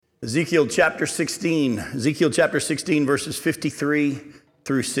Ezekiel chapter 16, verses 53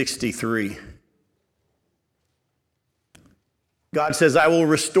 through 63. God says, I will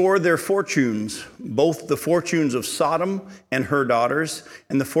restore their fortunes, both the fortunes of Sodom and her daughters,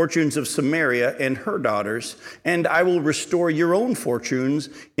 and the fortunes of Samaria and her daughters, and I will restore your own fortunes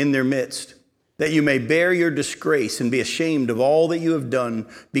in their midst, that you may bear your disgrace and be ashamed of all that you have done,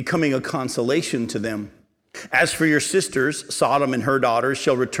 becoming a consolation to them. As for your sisters, Sodom and her daughters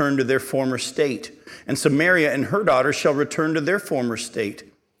shall return to their former state, and Samaria and her daughters shall return to their former state,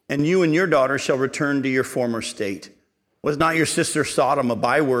 and you and your daughters shall return to your former state. Was not your sister Sodom a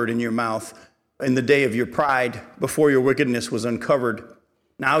byword in your mouth in the day of your pride, before your wickedness was uncovered?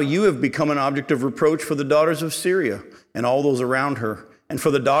 Now you have become an object of reproach for the daughters of Syria and all those around her, and for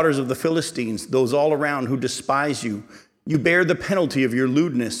the daughters of the Philistines, those all around who despise you. You bear the penalty of your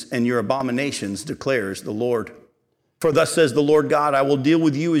lewdness and your abominations, declares the Lord. For thus says the Lord God, I will deal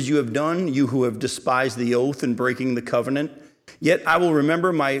with you as you have done, you who have despised the oath and breaking the covenant. Yet I will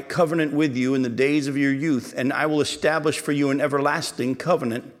remember my covenant with you in the days of your youth, and I will establish for you an everlasting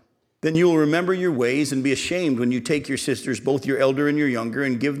covenant. Then you will remember your ways and be ashamed when you take your sisters, both your elder and your younger,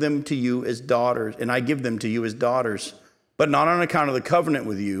 and give them to you as daughters. And I give them to you as daughters, but not on account of the covenant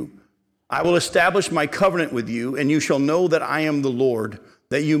with you. I will establish my covenant with you, and you shall know that I am the Lord,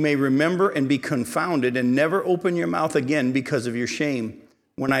 that you may remember and be confounded and never open your mouth again because of your shame,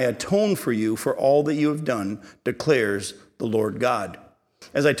 when I atone for you for all that you have done, declares the Lord God.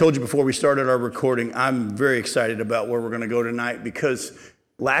 As I told you before we started our recording, I'm very excited about where we're going to go tonight, because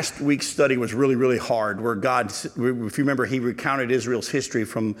last week's study was really, really hard, where God, if you remember, he recounted Israel's history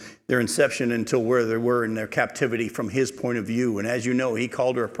from their inception until where they were in their captivity from his point of view. And as you know, he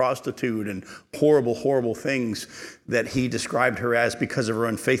called her a prostitute and horrible, horrible things that he described her as because of her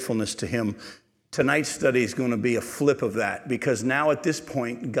unfaithfulness to him. Tonight's study is going to be a flip of that, because now at this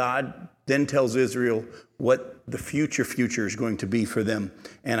point, God then tells Israel what the future is going to be for them.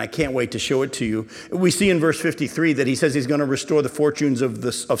 And I can't wait to show it to you. We see in verse 53 that he says he's going to restore the fortunes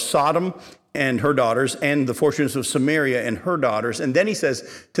of Sodom and her daughters, and the fortunes of Samaria and her daughters. And then he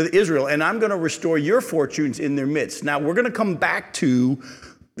says to Israel, and I'm going to restore your fortunes in their midst. Now we're going to come back to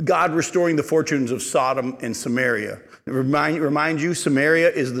God restoring the fortunes of Sodom and Samaria. Remind you,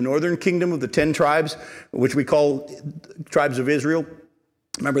 Samaria is the northern kingdom of the 10 tribes, which we call tribes of Israel.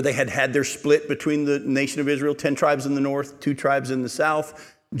 Remember, they had their split between the nation of Israel, 10 tribes in the north, 2 tribes in the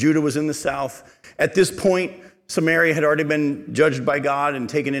south. Judah was in the south. At this point, Samaria had already been judged by God and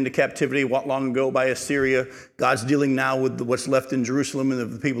taken into captivity long ago by Assyria. God's dealing now with what's left in Jerusalem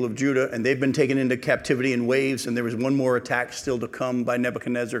and the people of Judah, and they've been taken into captivity in waves, and there was one more attack still to come by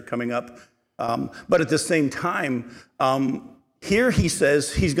Nebuchadnezzar coming up. But at the same time, here he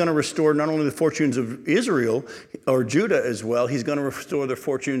says he's going to restore not only the fortunes of Israel or Judah as well, he's going to restore the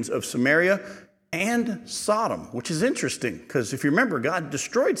fortunes of Samaria and Sodom, which is interesting, because if you remember, God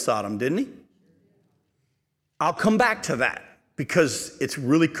destroyed Sodom, didn't he? I'll come back to that, because it's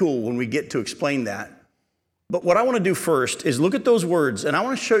really cool when we get to explain that. But what I want to do first is look at those words, and I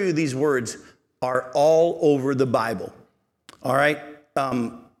want to show you these words are all over the Bible. All right?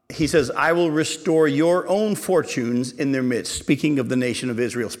 He says, I will restore your own fortunes in their midst, speaking of the nation of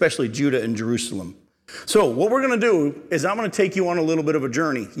Israel, especially Judah and Jerusalem. So what we're going to do is I'm going to take you on a little bit of a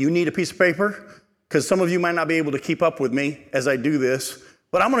journey. You need a piece of paper, because some of you might not be able to keep up with me as I do this.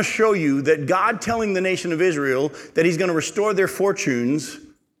 But I'm going to show you that God telling the nation of Israel that he's going to restore their fortunes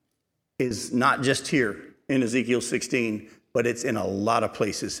is not just here in Ezekiel 16, but it's in a lot of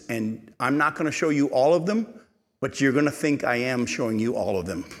places. And I'm not going to show you all of them, but you're going to think I am showing you all of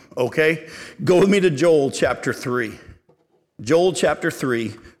them, okay? Go with me to Joel chapter 3. Joel chapter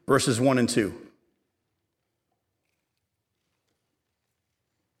 3, verses 1 and 2.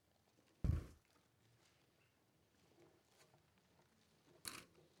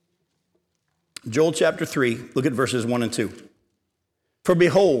 Joel chapter 3, look at verses 1 and 2. For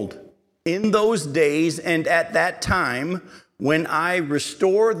behold, in those days and at that time, when I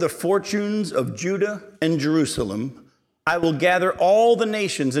restore the fortunes of Judah and Jerusalem, I will gather all the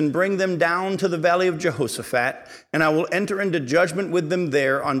nations and bring them down to the valley of Jehoshaphat, and I will enter into judgment with them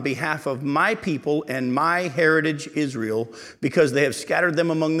there on behalf of my people and my heritage Israel, because they have scattered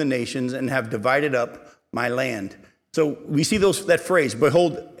them among the nations and have divided up my land. So we see that phrase,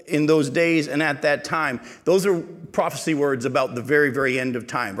 behold, in those days and at that time. Those are prophecy words about the very, very end of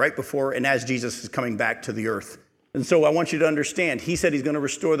time, right before and as Jesus is coming back to the earth. And so I want you to understand, he said he's going to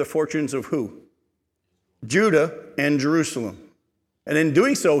restore the fortunes of who? Judah and Jerusalem. And in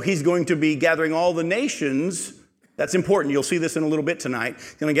doing so, he's going to be gathering all the nations. That's important. You'll see this in a little bit tonight.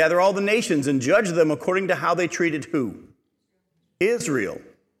 He's going to gather all the nations and judge them according to how they treated who? Israel.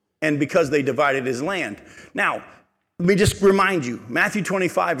 and because they divided his land. Now, let me just remind you, Matthew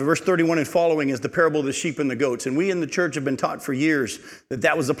 25, verse 31 and following is the parable of the sheep and the goats. And we in the church have been taught for years that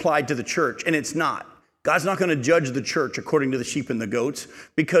that was applied to the church, and it's not. God's not going to judge the church according to the sheep and the goats,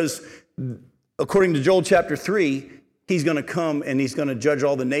 because according to Joel chapter 3, he's going to come and he's going to judge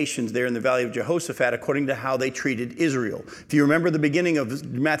all the nations there in the valley of Jehoshaphat according to how they treated Israel. If you remember the beginning of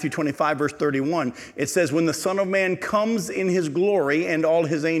Matthew 25, verse 31, it says, when the Son of Man comes in his glory and all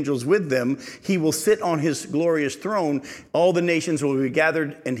his angels with them, he will sit on his glorious throne. All the nations will be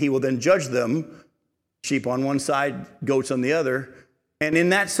gathered and he will then judge them, sheep on one side, goats on the other. And in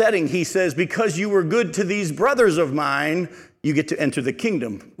that setting, he says, because you were good to these brothers of mine, you get to enter the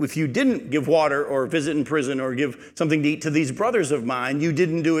kingdom. If you didn't give water or visit in prison or give something to eat to these brothers of mine, you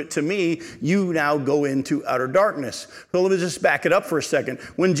didn't do it to me, you now go into outer darkness. So let me just back it up for a second.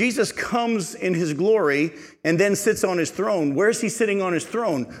 When Jesus comes in his glory and then sits on his throne, where's he sitting on his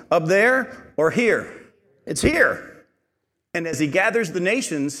throne? Up there or here? It's here. And as he gathers the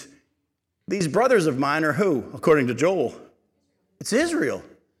nations, these brothers of mine are who, according to Joel? It's Israel.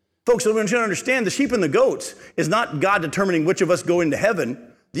 Folks, I want you to understand the sheep and the goats is not God determining which of us go into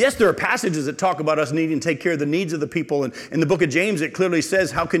heaven. Yes, there are passages that talk about us needing to take care of the needs of the people. And in the book of James, it clearly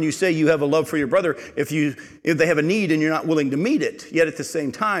says, how can you say you have a love for your brother if they have a need and you're not willing to meet it? Yet at the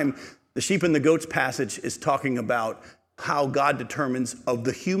same time, the sheep and the goats passage is talking about how God determines of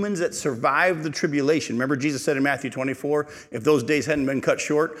the humans that survive the tribulation. Remember Jesus said in Matthew 24, if those days hadn't been cut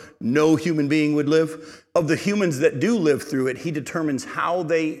short, no human being would live. Of the humans that do live through it, he determines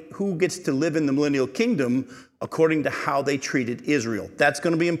who gets to live in the millennial kingdom according to how they treated Israel. That's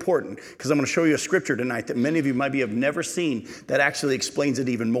going to be important because I'm going to show you a scripture tonight that many of you maybe have never seen that actually explains it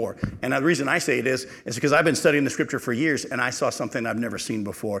even more. And the reason I say it is because I've been studying the scripture for years and I saw something I've never seen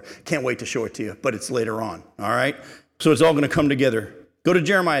before. Can't wait to show it to you, but it's later on, all right? So it's all going to come together. Go to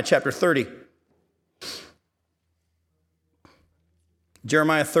Jeremiah chapter 30.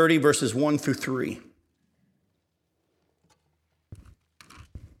 Jeremiah 30, verses 1 through 3.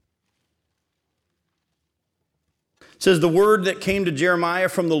 It says, the word that came to Jeremiah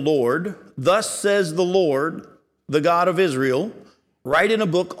from the Lord, thus says the Lord, the God of Israel, write in a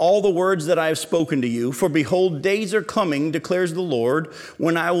book all the words that I have spoken to you, for behold, days are coming, declares the Lord,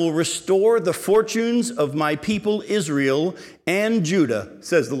 when I will restore the fortunes of my people Israel and Judah,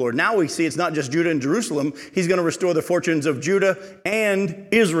 says the Lord. Now we see it's not just Judah and Jerusalem. He's going to restore the fortunes of Judah and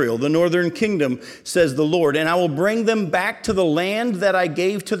Israel, the northern kingdom, says the Lord. And I will bring them back to the land that I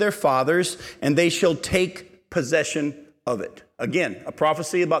gave to their fathers, and they shall take possession of it. Again, a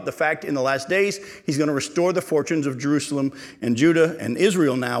prophecy about the fact in the last days, he's going to restore the fortunes of Jerusalem and Judah and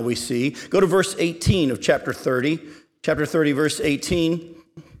Israel now we see. Go to verse 18 of chapter 30. Chapter 30, verse 18.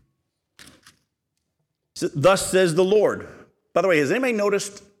 Thus says the Lord. By the way, has anybody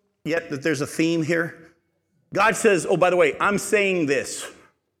noticed yet that there's a theme here? God says, oh, by the way, I'm saying this.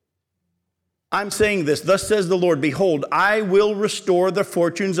 I'm saying this, thus says the Lord, behold, I will restore the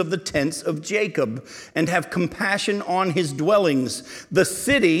fortunes of the tents of Jacob and have compassion on his dwellings. The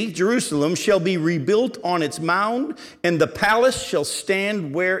city, Jerusalem, shall be rebuilt on its mound, and the palace shall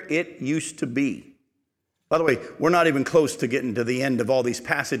stand where it used to be. By the way, we're not even close to getting to the end of all these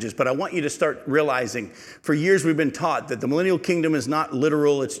passages, but I want you to start realizing, for years we've been taught that the millennial kingdom is not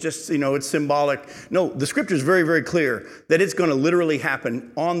literal, it's just, it's symbolic. No, the scripture is very, very clear that it's going to literally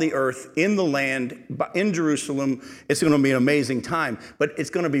happen on the earth, in the land, in Jerusalem. It's going to be an amazing time, but it's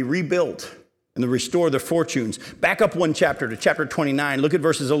going to be rebuilt and to restore their fortunes. Back up one chapter to chapter 29. Look at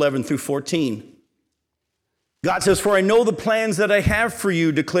verses 11 through 14. God says, for I know the plans that I have for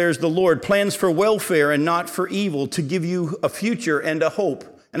you, declares the Lord, plans for welfare and not for evil, to give you a future and a hope.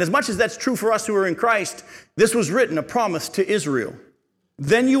 And as much as that's true for us who are in Christ, this was written, a promise to Israel.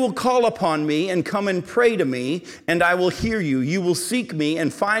 Then you will call upon me and come and pray to me, and I will hear you. You will seek me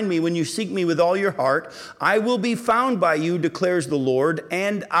and find me when you seek me with all your heart. I will be found by you, declares the Lord,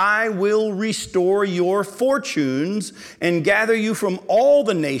 and I will restore your fortunes and gather you from all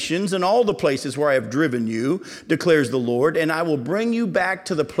the nations and all the places where I have driven you, declares the Lord, and I will bring you back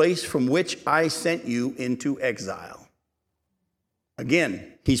to the place from which I sent you into exile.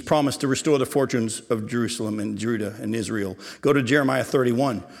 Again, he's promised to restore the fortunes of Jerusalem and Judah and Israel. Go to Jeremiah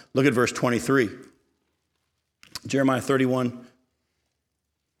 31. Look at verse 23. Jeremiah 31,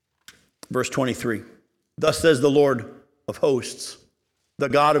 verse 23. Thus says the Lord of hosts, the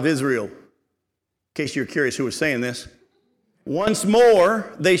God of Israel. In case you're curious who was saying this. Once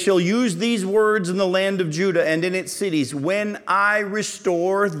more, they shall use these words in the land of Judah and in its cities when I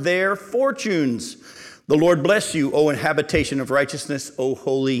restore their fortunes. The Lord bless you, O habitation of righteousness, O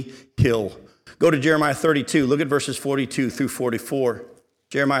holy hill. Go to Jeremiah 32. Look at verses 42 through 44.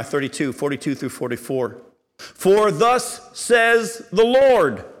 Jeremiah 32, 42 through 44. For thus says the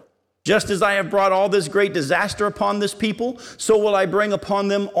Lord, just as I have brought all this great disaster upon this people, so will I bring upon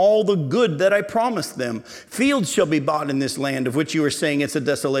them all the good that I promised them. Fields shall be bought in this land, of which you are saying it's a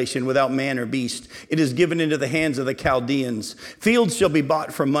desolation without man or beast. It is given into the hands of the Chaldeans. Fields shall be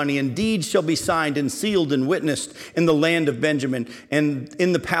bought for money, and deeds shall be signed and sealed and witnessed in the land of Benjamin, and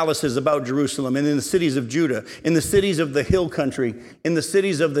in the palaces about Jerusalem, and in the cities of Judah, in the cities of the hill country, in the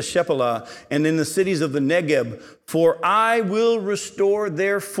cities of the Shephelah, and in the cities of the Negeb. For I will restore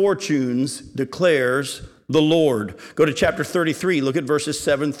their fortunes, declares the Lord. Go to chapter 33. Look at verses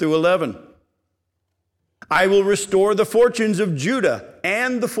 7 through 11. I will restore the fortunes of Judah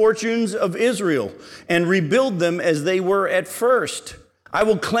and the fortunes of Israel and rebuild them as they were at first. I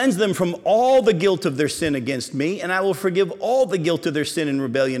will cleanse them from all the guilt of their sin against me, and I will forgive all the guilt of their sin and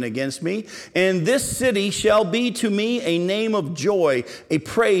rebellion against me. And this city shall be to me a name of joy, a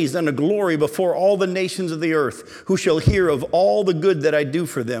praise and a glory before all the nations of the earth, who shall hear of all the good that I do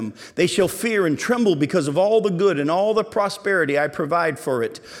for them. They shall fear and tremble because of all the good and all the prosperity I provide for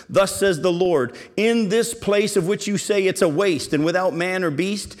it. Thus says the Lord, in this place of which you say it's a waste and without man or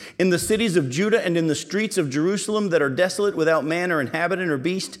beast, in the cities of Judah and in the streets of Jerusalem that are desolate without man or inhabitant or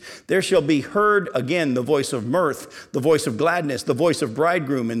beast, there shall be heard again the voice of mirth, the voice of gladness, the voice of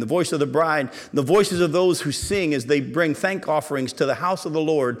bridegroom, and the voice of the bride, the voices of those who sing as they bring thank offerings to the house of the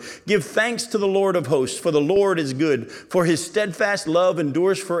Lord. Give thanks to the Lord of hosts, for the Lord is good, for his steadfast love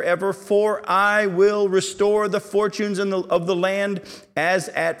endures forever. For I will restore the fortunes of the land as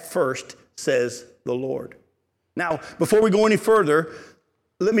at first, says the Lord. Now, before we go any further,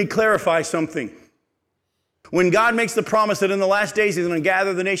 let me clarify something. When God makes the promise that in the last days he's going to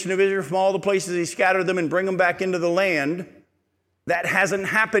gather the nation of Israel from all the places he scattered them and bring them back into the land, that hasn't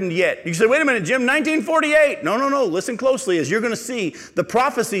happened yet. You say, wait a minute, Jim, 1948. No. Listen closely, as you're going to see, the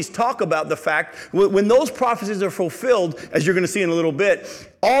prophecies talk about the fact when those prophecies are fulfilled, as you're going to see in a little bit,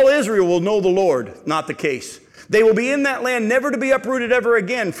 all Israel will know the Lord. Not the case. They will be in that land never to be uprooted ever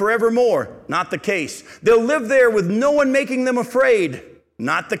again, forevermore. Not the case. They'll live there with no one making them afraid.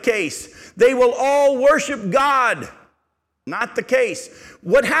 Not the case. They will all worship God. Not the case.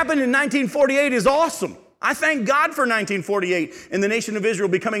 What happened in 1948 is awesome. I thank God for 1948 and the nation of Israel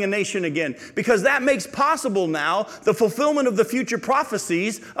becoming a nation again, because that makes possible now the fulfillment of the future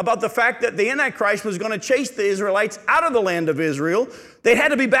prophecies about the fact that the Antichrist was going to chase the Israelites out of the land of Israel. They had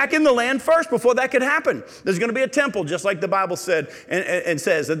to be back in the land first before that could happen. There's going to be a temple, just like the Bible said and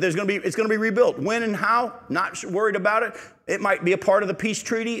says that it's going to be rebuilt. When and how? Not worried about it. It might be a part of the peace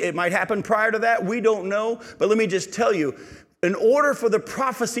treaty. It might happen prior to that. We don't know. But let me just tell you, in order for the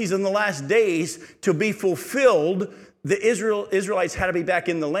prophecies in the last days to be fulfilled, the Israelites had to be back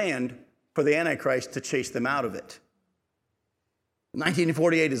in the land for the Antichrist to chase them out of it.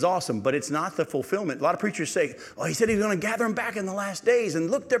 1948 is awesome, but it's not the fulfillment. A lot of preachers say, oh, he said he's going to gather them back in the last days, and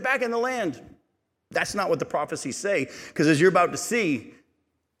look, they're back in the land. That's not what the prophecies say, because as you're about to see,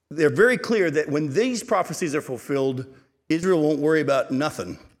 they're very clear that when these prophecies are fulfilled, Israel won't worry about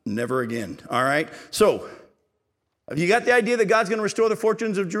nothing, never again. All right? So, have you got the idea that God's going to restore the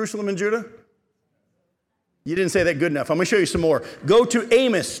fortunes of Jerusalem and Judah? You didn't say that good enough. I'm going to show you some more. Go to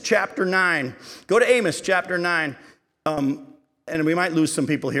Amos chapter 9. Go to Amos chapter 9. And we might lose some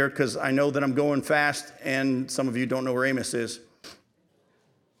people here because I know that I'm going fast and some of you don't know where Amos is.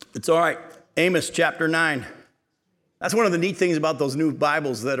 It's all right. Amos chapter 9. That's one of the neat things about those new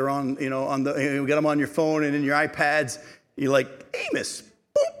Bibles that are on, you get them on your phone and in your iPads. You're like, Amos.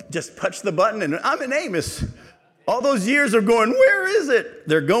 Boop. Just touch the button and I'm in Amos. All those years of going, where is it?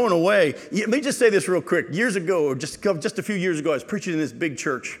 They're going away. Let me just say this real quick. Years ago, or just a few years ago, I was preaching in this big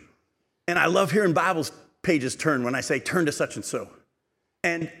church. And I love hearing Bible pages turn when I say, turn to such and so.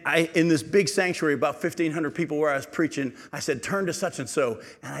 And in this big sanctuary, about 1,500 people where I was preaching, I said, turn to such and so.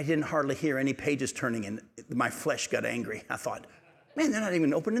 And I didn't hardly hear any pages turning, and my flesh got angry. I thought, man, they're not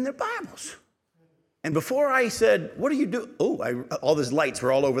even opening their Bibles. And before I said, what do you do? All these lights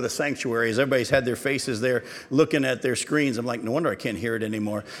were all over the sanctuary as everybody's had their faces there looking at their screens. I'm like, no wonder I can't hear it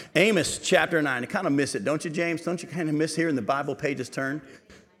anymore. Amos chapter 9. I kind of miss it, don't you, James? Don't you kind of miss hearing the Bible pages turn?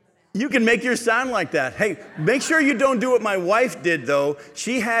 You can make yours sound like that. Hey, make sure you don't do what my wife did, though.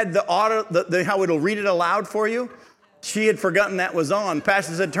 She had the auto, how it'll read it aloud for you. She had forgotten that was on.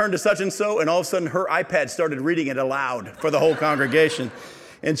 Pastor said, turn to such and so, and all of a sudden her iPad started reading it aloud for the whole congregation.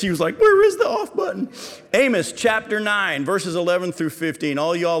 And she was like, where is the off button? Amos chapter 9, verses 11 through 15.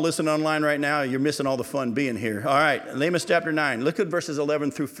 All y'all listening online right now, you're missing all the fun being here. All right, Amos chapter 9. Look at verses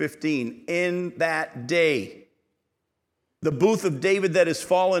 11 through 15. In that day, the booth of David that is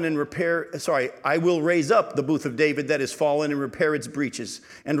fallen and I will raise up the booth of David that is fallen and repair its breaches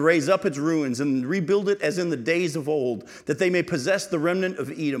and raise up its ruins and rebuild it as in the days of old, that they may possess the remnant of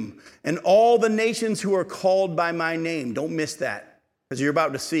Edom and all the nations who are called by my name. Don't miss that, because you're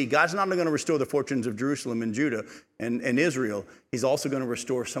about to see God's not only going to restore the fortunes of Jerusalem and Judah and Israel. He's also going to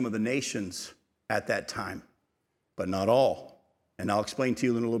restore some of the nations at that time, but not all. And I'll explain to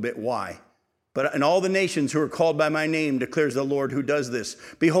you in a little bit why. But in all the nations who are called by my name, declares the Lord who does this.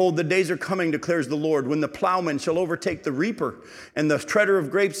 Behold, the days are coming, declares the Lord, when the plowman shall overtake the reaper, and the treader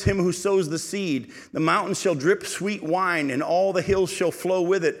of grapes him who sows the seed. The mountains shall drip sweet wine, and all the hills shall flow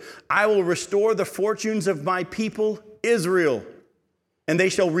with it. I will restore the fortunes of my people, Israel. And they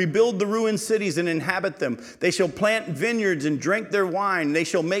shall rebuild the ruined cities and inhabit them. They shall plant vineyards and drink their wine. They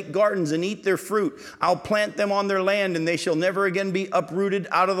shall make gardens and eat their fruit. I'll plant them on their land, and they shall never again be uprooted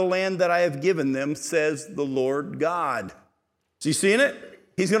out of the land that I have given them, says the Lord God. So you seeing it?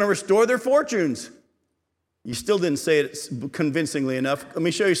 He's going to restore their fortunes. You still didn't say it convincingly enough. Let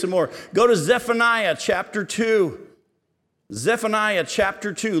me show you some more. Go to Zephaniah chapter 2. Zephaniah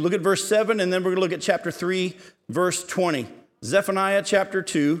chapter 2. Look at verse 7, and then we're going to look at chapter 3, verse 20. Zephaniah chapter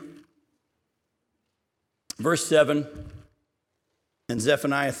 2, verse 7, and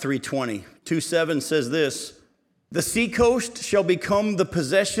Zephaniah 3:20. 2:7 says this, the seacoast shall become the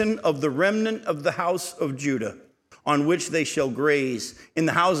possession of the remnant of the house of Judah, on which they shall graze. In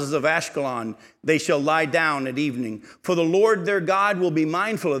the houses of Ashkelon they shall lie down at evening. For the Lord their God will be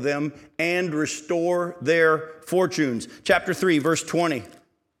mindful of them and restore their fortunes. Chapter 3, verse 20.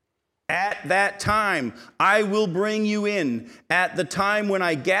 At that time, I will bring you in, at the time when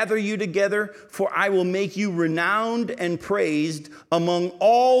I gather you together, for I will make you renowned and praised among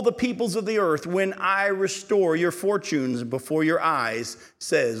all the peoples of the earth when I restore your fortunes before your eyes,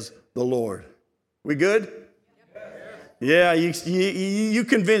 says the Lord. We good? Yeah, you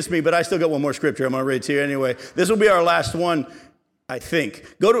convinced me, but I still got one more scripture I'm going to read to you anyway. This will be our last one, I think.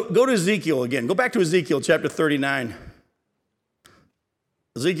 Go to Ezekiel again. Go back to Ezekiel chapter 39.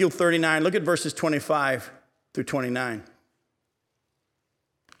 Ezekiel 39, look at verses 25 through 29.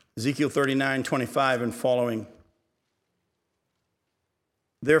 Ezekiel 39, 25 and following.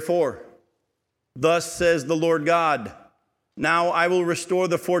 Therefore, thus says the Lord God, now I will restore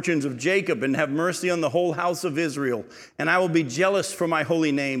the fortunes of Jacob and have mercy on the whole house of Israel, and I will be jealous for my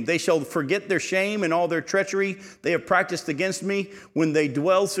holy name. They shall forget their shame and all their treachery they have practiced against me when they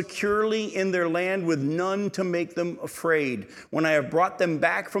dwell securely in their land with none to make them afraid. When I have brought them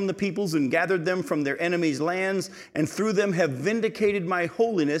back from the peoples and gathered them from their enemies' lands, and through them have vindicated my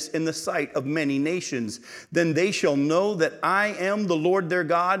holiness in the sight of many nations, then they shall know that I am the Lord their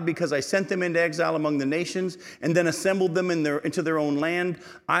God, because I sent them into exile among the nations and then assembled them into their own land.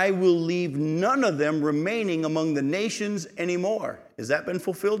 I will leave none of them remaining among the nations anymore. Has that been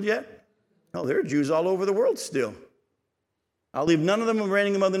fulfilled yet? No, there are Jews all over the world still. I'll leave none of them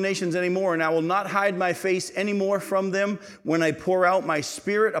remaining among the nations anymore, and I will not hide my face anymore from them when I pour out my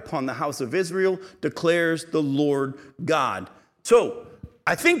spirit upon the house of Israel, declares the Lord God. So,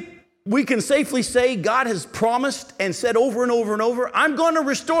 I think we can safely say God has promised and said over and over and over, I'm going to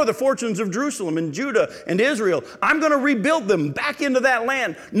restore the fortunes of Jerusalem and Judah and Israel. I'm going to rebuild them back into that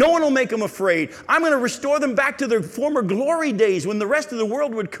land. No one will make them afraid. I'm going to restore them back to their former glory days when the rest of the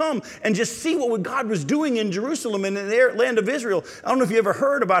world would come and just see what God was doing in Jerusalem and in the land of Israel. I don't know if you ever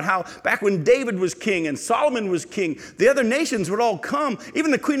heard about how back when David was king and Solomon was king, the other nations would all come.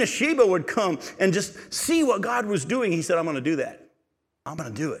 Even the Queen of Sheba would come and just see what God was doing. He said, I'm going to do that. I'm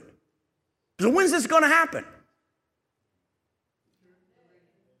going to do it. So when's this going to happen?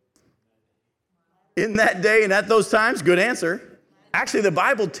 In that day and at those times? Good answer. Actually, the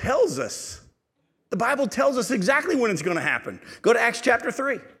Bible tells us. The Bible tells us exactly when it's going to happen. Go to Acts chapter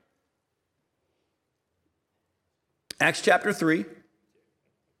 3. Acts chapter 3.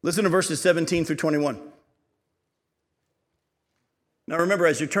 Listen to verses 17 through 21. Now remember,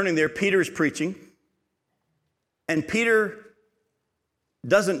 as you're turning there, Peter is preaching. And Peter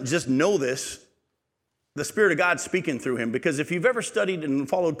doesn't just know this, the Spirit of God's speaking through him. Because if you've ever studied and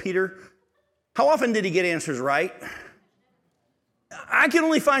followed Peter, how often did he get answers right? I can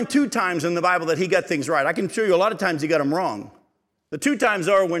only find 2 times in the Bible that he got things right. I can show you a lot of times he got them wrong. The 2 times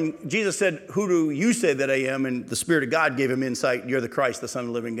are when Jesus said, who do you say that I am? And the Spirit of God gave him insight, you're the Christ, the Son of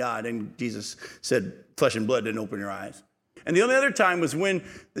the living God. And Jesus said, flesh and blood didn't open your eyes. And the only other time was when,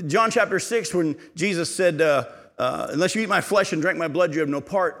 John chapter 6, when Jesus said, unless you eat my flesh and drink my blood, you have no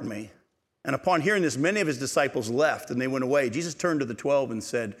part in me. And upon hearing this, many of his disciples left and they went away. Jesus turned to the 12 and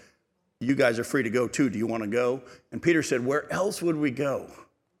said, you guys are free to go too. Do you want to go? And Peter said, where else would we go?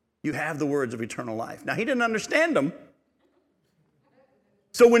 You have the words of eternal life. Now, he didn't understand them.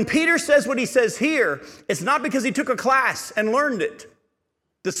 So when Peter says what he says here, it's not because he took a class and learned it.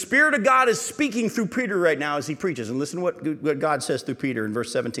 The Spirit of God is speaking through Peter right now as he preaches. And listen to what God says through Peter in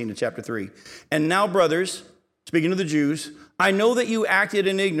verse 17 of chapter 3. And now, brothers, speaking to the Jews, I know that you acted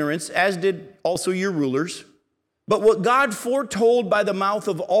in ignorance, as did also your rulers. But what God foretold by the mouth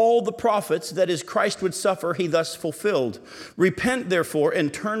of all the prophets, that is, Christ would suffer, he thus fulfilled. Repent, therefore,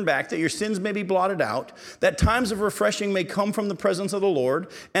 and turn back, that your sins may be blotted out, that times of refreshing may come from the presence of the Lord,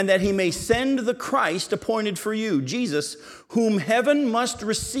 and that he may send the Christ appointed for you, Jesus, whom heaven must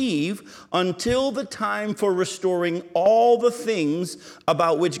receive until the time for restoring all the things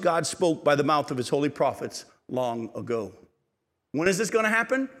about which God spoke by the mouth of his holy prophets long ago. When is this going to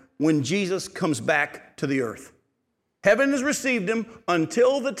happen? When Jesus comes back to the earth. Heaven has received him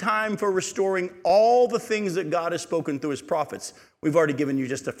until the time for restoring all the things that God has spoken through his prophets. We've already given you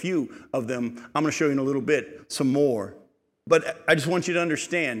just a few of them. I'm going to show you in a little bit some more. But I just want you to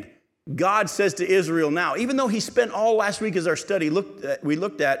understand, God says to Israel now, even though he spent all last week as our study, we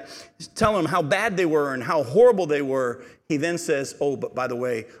looked at, telling them how bad they were and how horrible they were, he then says, oh, but by the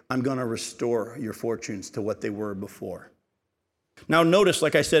way, I'm going to restore your fortunes to what they were before. Now notice,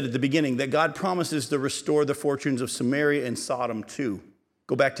 like I said at the beginning, that God promises to restore the fortunes of Samaria and Sodom too.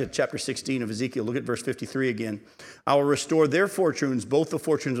 Go back to chapter 16 of Ezekiel. Look at verse 53 again. I will restore their fortunes, both the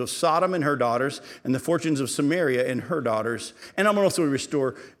fortunes of Sodom and her daughters, and the fortunes of Samaria and her daughters. And I'm going to also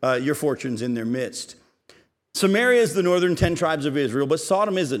restore your fortunes in their midst. Samaria is the northern 10 tribes of Israel, but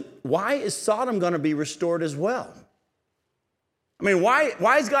Sodom isn't. Why is Sodom going to be restored as well? I mean,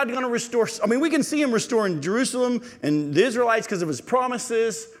 why is God going to restore? I mean, we can see him restoring Jerusalem and the Israelites because of his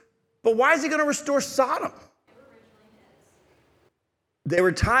promises, but why is he going to restore Sodom? They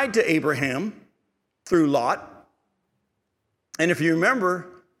were tied to Abraham through Lot. And if you remember,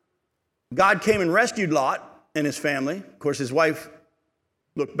 God came and rescued Lot and his family. Of course, his wife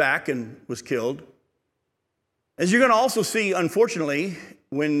looked back and was killed. As you're going to also see, unfortunately,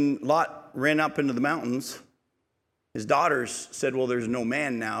 when Lot ran up into the mountains, his daughters said, well, there's no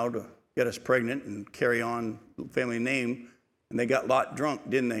man now to get us pregnant and carry on the family name. And they got Lot drunk,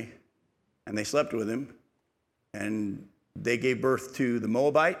 didn't they? And they slept with him. And they gave birth to the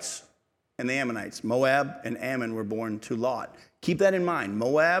Moabites and the Ammonites. Moab and Ammon were born to Lot. Keep that in mind.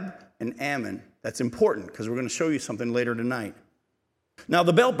 Moab and Ammon. That's important because we're going to show you something later tonight. Now,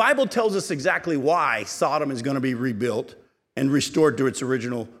 the Bible tells us exactly why Sodom is going to be rebuilt and restored to its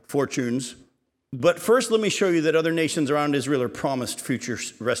original fortunes. But first, let me show you that other nations around Israel are promised future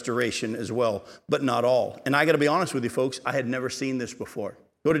restoration as well, but not all. And I got to be honest with you, folks, I had never seen this before.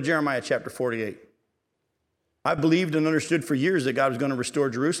 Go to Jeremiah chapter 48. I believed and understood for years that God was going to restore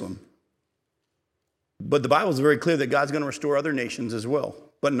Jerusalem. But the Bible is very clear that God's going to restore other nations as well,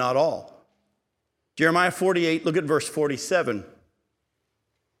 but not all. Jeremiah 48, look at verse 47.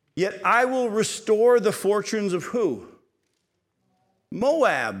 Yet I will restore the fortunes of who?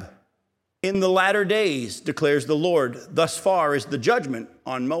 Moab. In the latter days, declares the Lord, thus far is the judgment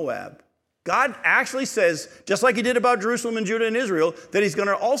on Moab. God actually says, just like he did about Jerusalem and Judah and Israel, that he's going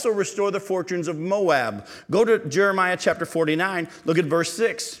to also restore the fortunes of Moab. Go to Jeremiah chapter 49, look at verse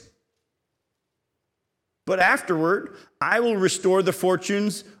 6. But afterward, I will restore the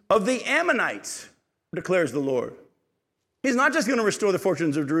fortunes of the Ammonites, declares the Lord. He's not just going to restore the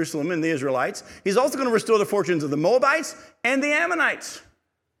fortunes of Jerusalem and the Israelites. He's also going to restore the fortunes of the Moabites and the Ammonites.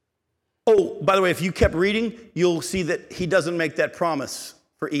 Oh, by the way, if you kept reading, you'll see that he doesn't make that promise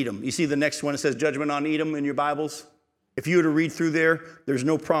for Edom. You see the next one, it says judgment on Edom in your Bibles. If you were to read through there, there's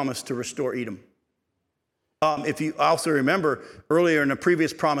no promise to restore Edom. If you also remember, earlier in a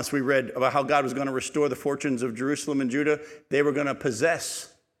previous promise we read about how God was going to restore the fortunes of Jerusalem and Judah, they were going to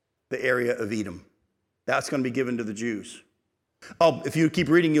possess the area of Edom. That's going to be given to the Jews. Oh, if you keep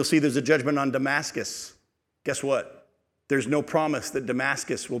reading, you'll see there's a judgment on Damascus. Guess what? There's no promise that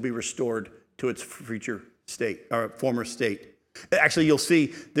Damascus will be restored to its future state, or former state. Actually, you'll see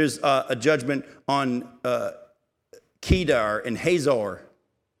there's a judgment on Kedar and Hazor.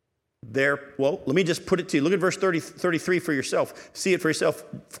 There, well, let me just put it to you. Look at verse 33 for yourself. See it for yourself.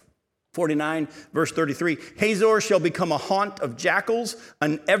 49, verse 33. Hazor shall become a haunt of jackals,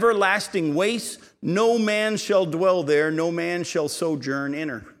 an everlasting waste. No man shall dwell there, no man shall sojourn in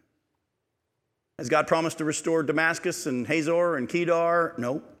her. Has God promised to restore Damascus and Hazor and Kedar?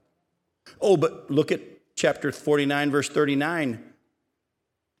 No. Oh, but look at chapter 49, verse 39.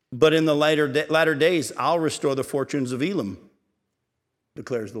 But in the latter days, I'll restore the fortunes of Elam,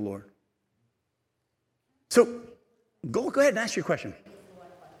 declares the Lord. So, go ahead and ask your question.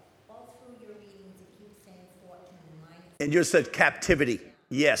 All through your readings, it keeps saying fortune and minus. And you said captivity.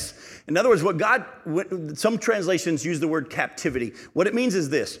 Yes. In other words, some translations use the word captivity. What it means is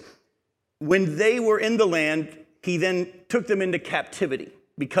this. When they were in the land, he then took them into captivity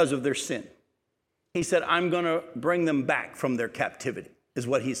because of their sin. He said, I'm going to bring them back from their captivity, is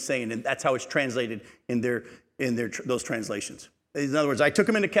what he's saying. And that's how it's translated in those translations. In other words, I took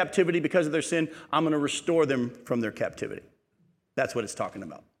them into captivity because of their sin. I'm going to restore them from their captivity. That's what it's talking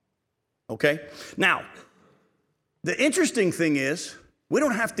about. Okay? Now, the interesting thing is, we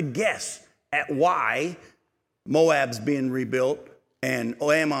don't have to guess at why Moab's being rebuilt and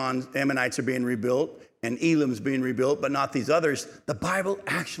Ammonites are being rebuilt and Elam's being rebuilt, but not these others. The Bible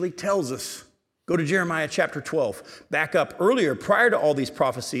actually tells us. Go to Jeremiah chapter 12. Back up earlier, prior to all these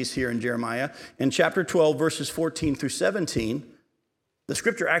prophecies here in Jeremiah, in chapter 12, verses 14 through 17, the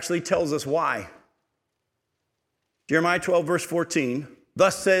scripture actually tells us why. Jeremiah 12, verse 14,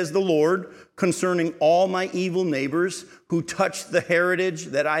 thus says the Lord concerning all my evil neighbors who touch the heritage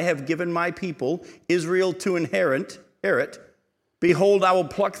that I have given my people, Israel, to inherit. Behold, I will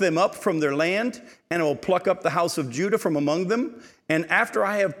pluck them up from their land, and I will pluck up the house of Judah from among them. And after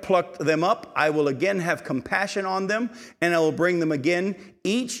I have plucked them up, I will again have compassion on them, and I will bring them again,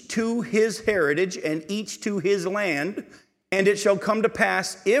 each to his heritage and each to his land. And it shall come to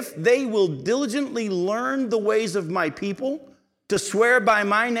pass, if they will diligently learn the ways of my people, to swear by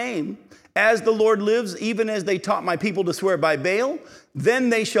my name, as the Lord lives, even as they taught my people to swear by Baal, then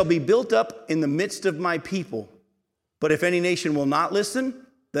they shall be built up in the midst of my people. But if any nation will not listen,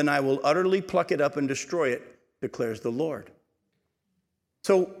 then I will utterly pluck it up and destroy it, declares the Lord.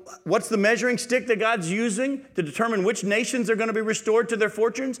 So what's the measuring stick that God's using to determine which nations are going to be restored to their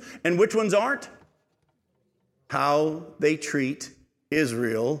fortunes and which ones aren't? How they treat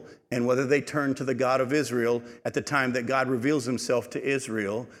Israel and whether they turn to the God of Israel at the time that God reveals himself to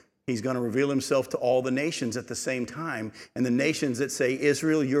Israel. He's going to reveal himself to all the nations at the same time. And the nations that say,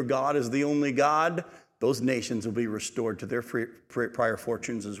 Israel, your God is the only God, those nations will be restored to their prior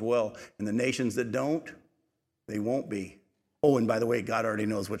fortunes as well. And the nations that don't, they won't be. Oh, and by the way, God already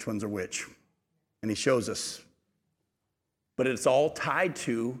knows which ones are which. And he shows us. But it's all tied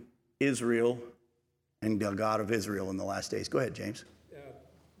to Israel and the God of Israel in the last days. Go ahead, James.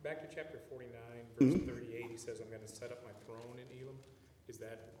 Back to chapter 49, verse 38, he says, I'm going to set up my throne in Elam. Is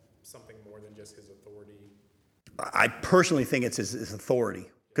that something more than just his authority? I personally think it's his authority.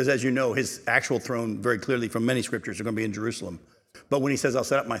 Because as you know, his actual throne, very clearly from many scriptures, are going to be in Jerusalem. But when he says, I'll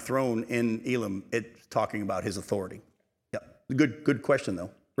set up my throne in Elam, it's talking about his authority. Yep. Good question, though.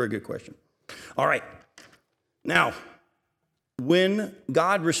 Very good question. All right. Now, when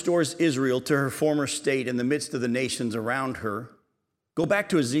God restores Israel to her former state in the midst of the nations around her, go back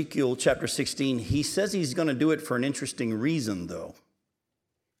to Ezekiel chapter 16. He says he's going to do it for an interesting reason, though.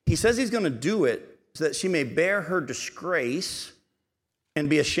 He says he's going to do it so that she may bear her disgrace and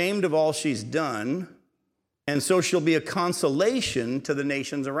be ashamed of all she's done, and so she'll be a consolation to the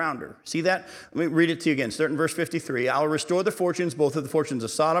nations around her. See that? Let me read it to you again. Start in verse 53. I'll restore the fortunes, both of the fortunes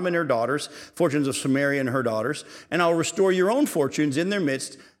of Sodom and her daughters, fortunes of Samaria and her daughters, and I'll restore your own fortunes in their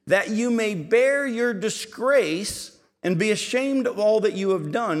midst, that you may bear your disgrace and be ashamed of all that you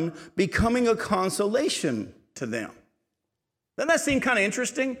have done, becoming a consolation to them. Doesn't that seem kind of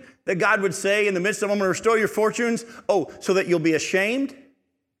interesting? That God would say in the midst of, I'm going to restore your fortunes, so that you'll be ashamed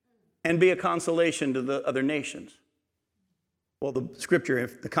and be a consolation to the other nations. Well, the scripture,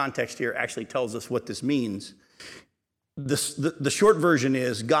 the context here actually tells us what this means. The short version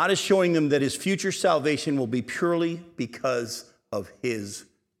is, God is showing them that his future salvation will be purely because of his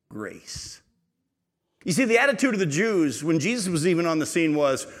grace. You see, the attitude of the Jews when Jesus was even on the scene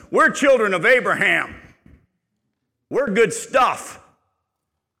was, we're children of Abraham. We're good stuff.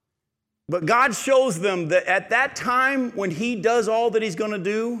 But God shows them that at that time when he does all that he's going to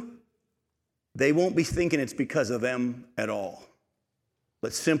do, they won't be thinking it's because of them at all,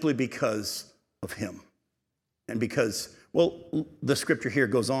 but simply because of him. And because, the scripture here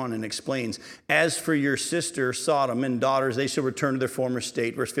goes on and explains, as for your sister Sodom and daughters, they shall return to their former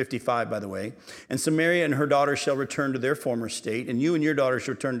state. Verse 55, by the way. And Samaria and her daughters shall return to their former state, and you and your daughters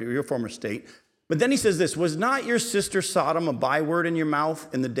shall return to your former state. But then he says this, was not your sister Sodom a byword in your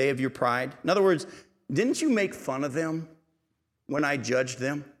mouth in the day of your pride? In other words, didn't you make fun of them when I judged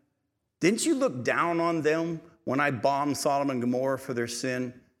them? Didn't you look down on them when I bombed Sodom and Gomorrah for their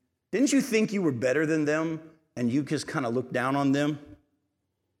sin? Didn't you think you were better than them and you just kind of looked down on them?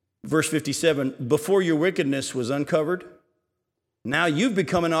 Verse 57, before your wickedness was uncovered, now you've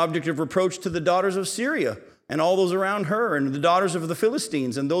become an object of reproach to the daughters of Syria and all those around her, and the daughters of the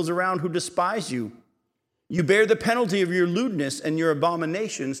Philistines and those around who despise you. You bear the penalty of your lewdness and your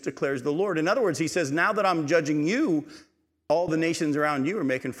abominations, declares the Lord. In other words, he says, now that I'm judging you, all the nations around you are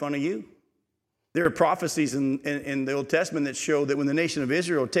making fun of you. There are prophecies in the Old Testament that show that when the nation of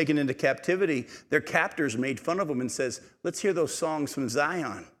Israel was taken into captivity, their captors made fun of them and says, let's hear those songs from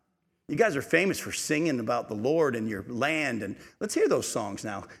Zion. You guys are famous for singing about the Lord and your land, and let's hear those songs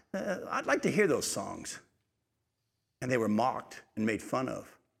now. I'd like to hear those songs. And they were mocked and made fun of.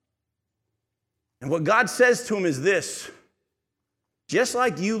 And what God says to them is this: just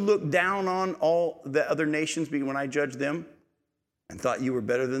like you looked down on all the other nations when I judged them and thought you were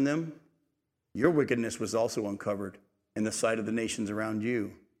better than them, your wickedness was also uncovered in the sight of the nations around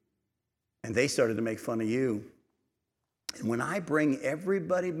you. And they started to make fun of you. And when I bring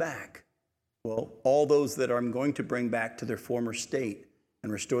everybody back, well, all those that I'm going to bring back to their former state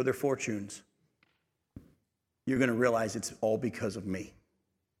and restore their fortunes, you're going to realize it's all because of me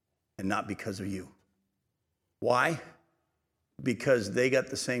and not because of you. Why? Because they got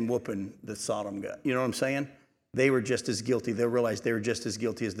the same whooping that Sodom got. You know what I'm saying? They were just as guilty. They realized they were just as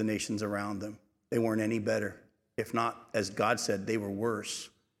guilty as the nations around them. They weren't any better. If not, as God said, they were worse.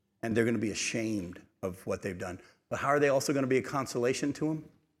 And they're going to be ashamed of what they've done. But how are they also going to be a consolation to them?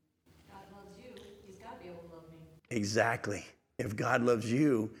 God loves you. He's got to be able to love me. Exactly. If God loves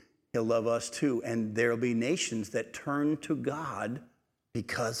you, he'll love us too. And there'll be nations that turn to God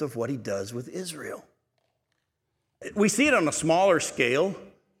because of what he does with Israel. We see it on a smaller scale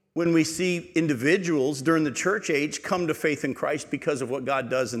when we see individuals during the church age come to faith in Christ because of what God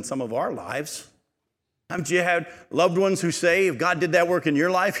does in some of our lives. Haven't you had loved ones who say, if God did that work in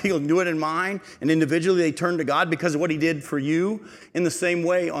your life, he'll do it in mine? And individually they turn to God because of what he did for you. In the same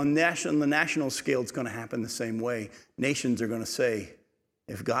way, on the national scale, it's going to happen the same way. Nations are going to say,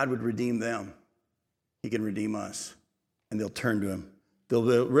 if God would redeem them, he can redeem us. And they'll turn to him.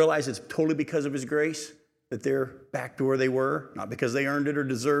 They'll realize it's totally because of his grace that they're back to where they were, not because they earned it or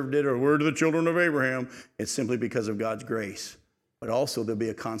deserved it or were the children of Abraham. It's simply because of God's grace. But also there'll be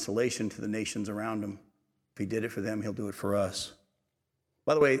a consolation to the nations around them. If he did it for them, he'll do it for us.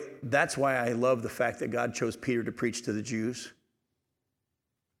 By the way, that's why I love the fact that God chose Peter to preach to the Jews.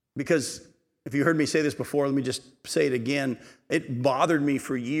 Because if you heard me say this before, let me just say it again. It bothered me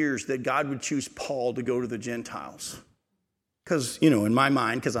for years that God would choose Paul to go to the Gentiles. Because, in my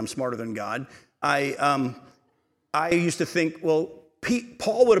mind, because I'm smarter than God, I used to think, well,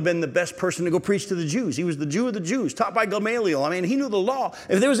 Paul would have been the best person to go preach to the Jews. He was the Jew of the Jews, taught by Gamaliel. I mean, he knew the law.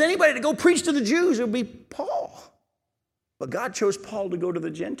 If there was anybody to go preach to the Jews, it would be Paul. But God chose Paul to go to the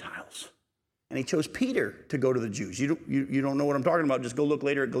Gentiles. And he chose Peter to go to the Jews. You don't know what I'm talking about. Just go look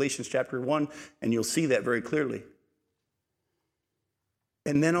later at Galatians chapter 1, and you'll see that very clearly.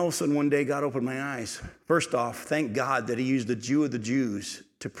 And then all of a sudden one day God opened my eyes. First off, thank God that he used the Jew of the Jews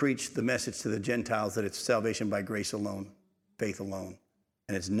to preach the message to the Gentiles that it's salvation by grace alone, faith alone.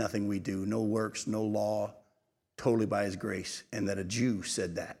 And it's nothing we do, no works, no law, totally by his grace. And that a Jew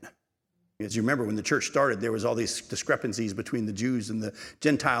said that. As you remember, when the church started, there was all these discrepancies between the Jews and the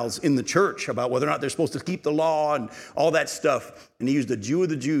Gentiles in the church about whether or not they're supposed to keep the law and all that stuff. And he used a Jew of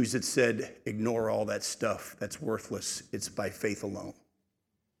the Jews that said, ignore all that stuff. That's worthless. It's by faith alone.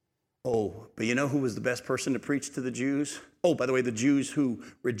 Oh, but you know who was the best person to preach to the Jews? Oh, by the way, the Jews who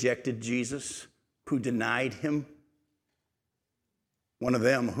rejected Jesus, who denied him. One of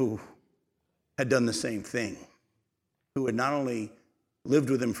them who had done the same thing, who had not only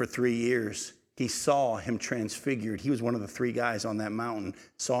lived with him for 3 years, he saw him transfigured. He was one of the 3 guys on that mountain,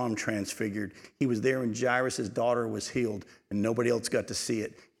 saw him transfigured. He was there when Jairus' daughter was healed, and nobody else got to see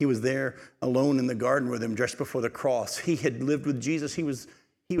it. He was there alone in the garden with him just before the cross. He had lived with Jesus.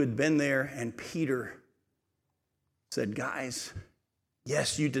 He had been there, and Peter said, guys,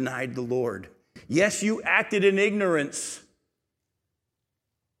 yes, you denied the Lord. Yes, you acted in ignorance.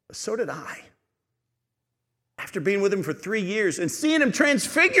 But so did I. After being with him for 3 years and seeing him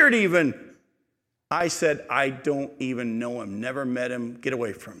transfigured even, I said, I don't even know him, never met him, get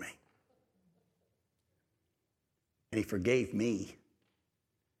away from me. And he forgave me.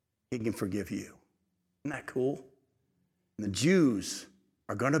 He can forgive you. Isn't that cool? And the Jews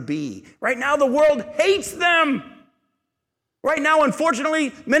are going to be. Right now, the world hates them. Right now,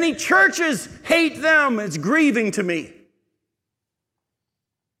 unfortunately, many churches hate them. It's grieving to me.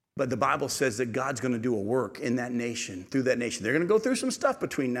 But the Bible says that God's going to do a work in that nation, through that nation. They're going to go through some stuff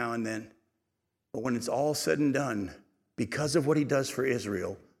between now and then. But when it's all said and done, because of what he does for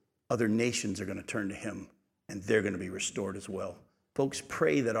Israel, other nations are going to turn to him, and they're going to be restored as well. Folks,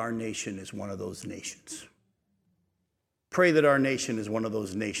 pray that our nation is one of those nations. Pray that our nation is one of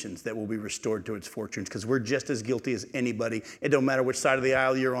those nations that will be restored to its fortunes, because we're just as guilty as anybody. It don't matter which side of the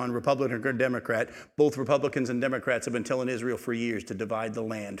aisle you're on, Republican or Democrat. Both Republicans and Democrats have been telling Israel for years to divide the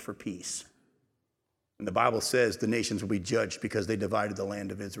land for peace. And the Bible says the nations will be judged because they divided the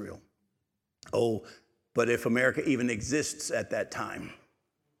land of Israel. Oh, but if America even exists at that time,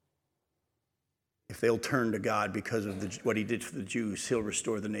 if they'll turn to God because of what he did for the Jews, he'll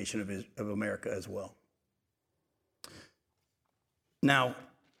restore the nation of America as well. Now,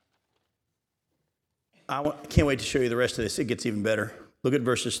 I can't wait to show you the rest of this. It gets even better. Look at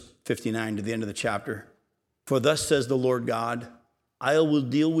verses 59 to the end of the chapter. For thus says the Lord God, I will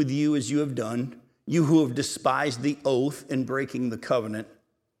deal with you as you have done, you who have despised the oath in breaking the covenant.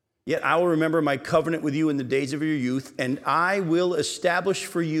 Yet I will remember my covenant with you in the days of your youth, and I will establish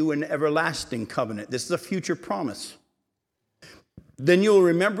for you an everlasting covenant. This is a future promise. Then you will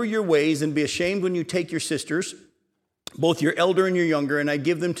remember your ways and be ashamed when you take your sisters, both your elder and your younger, and I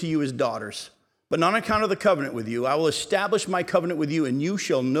give them to you as daughters. But not on account of the covenant with you, I will establish my covenant with you, and you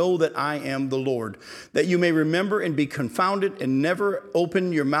shall know that I am the Lord, that you may remember and be confounded and never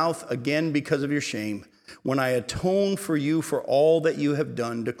open your mouth again because of your shame, when I atone for you for all that you have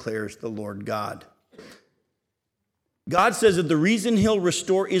done, declares the Lord God. God says that the reason he'll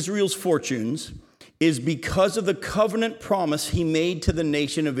restore Israel's fortunes is because of the covenant promise he made to the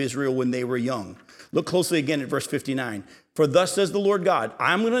nation of Israel when they were young. Look closely again at verse 59. For thus says the Lord God,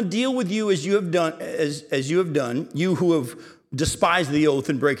 I'm going to deal with you as you have done, you who have despised the oath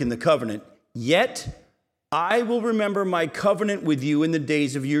and breaking the covenant. Yet I will remember my covenant with you in the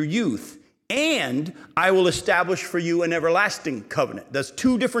days of your youth, and I will establish for you an everlasting covenant. That's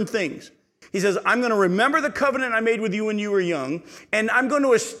two different things. He says, I'm going to remember the covenant I made with you when you were young, and I'm going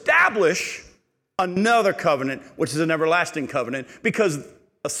to establish another covenant, which is an everlasting covenant, because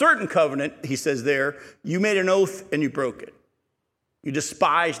a certain covenant, he says there, you made an oath and you broke it. You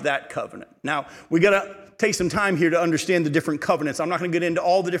despised that covenant. Now, we got to take some time here to understand the different covenants. I'm not going to get into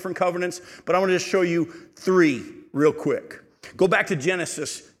all the different covenants, but I want to just show you three real quick. Go back to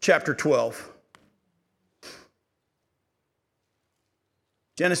Genesis chapter 12.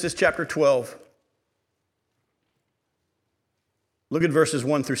 Genesis chapter 12. Look at verses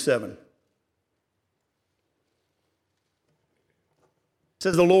 1 through 7. It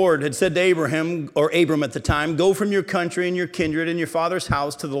says the Lord had said to Abraham, or Abram at the time, go from your country and your kindred and your father's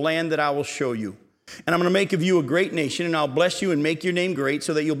house to the land that I will show you. And I'm going to make of you a great nation, and I'll bless you and make your name great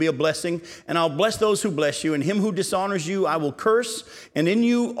so that you'll be a blessing. And I'll bless those who bless you, and him who dishonors you I will curse. And in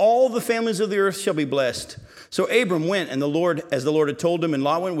you all the families of the earth shall be blessed. So Abram went, and as the Lord had told him, and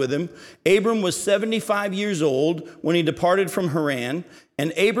Lot went with him. Abram was 75 years old when he departed from Haran.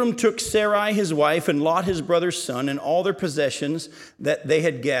 And Abram took Sarai his wife, and Lot his brother's son, and all their possessions that they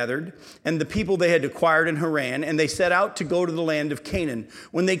had gathered, and the people they had acquired in Haran, and they set out to go to the land of Canaan.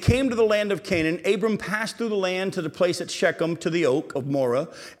 When they came to the land of Canaan, Abram passed through the land to the place at Shechem, to the oak of Moreh.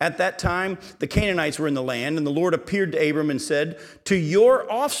 At that time, the Canaanites were in the land, and the Lord appeared to Abram and said, to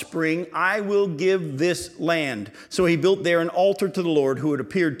your offspring I will give this land. So he built there an altar to the Lord who had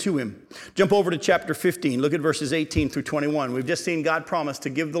appeared to him. Jump over to chapter 15. Look at verses 18 through 21. We've just seen God promise to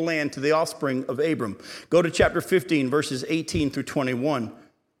give the land to the offspring of Abram. Go to chapter 15, verses 18 through 21.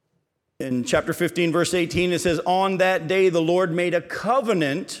 In chapter 15, verse 18, it says, on that day the Lord made a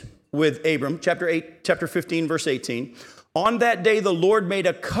covenant with Abram. Chapter 15, verse 18. On that day the Lord made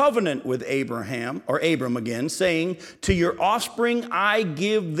a covenant with Abraham, or Abram again, saying, to your offspring I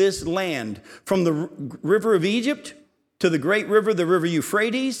give this land, from the river of Egypt to the great river, the river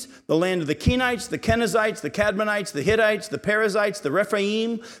Euphrates, the land of the Kenites, the Kenizzites, the Cadmonites, the Hittites, the Perizzites, the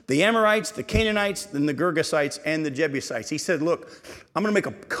Rephaim, the Amorites, the Canaanites, and the Girgasites, and the Jebusites. He said, look, I'm going to make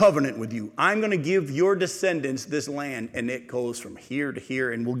a covenant with you. I'm going to give your descendants this land, and it goes from here to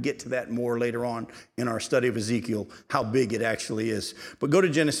here, and we'll get to that more later on in our study of Ezekiel, how big it actually is. But go to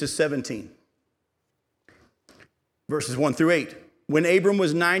Genesis 17, verses 1 through 8. When Abram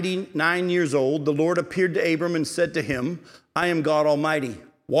was 99 years old, the Lord appeared to Abram and said to him, I am God Almighty.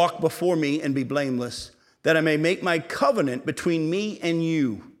 Walk before me and be blameless, that I may make my covenant between me and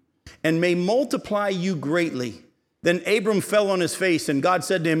you, and may multiply you greatly. Then Abram fell on his face, and God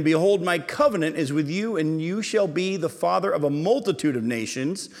said to him, behold, my covenant is with you, and you shall be the father of a multitude of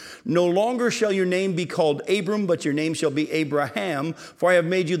nations. No longer shall your name be called Abram, but your name shall be Abraham, for I have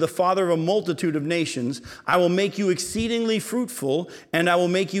made you the father of a multitude of nations. I will make you exceedingly fruitful, and I will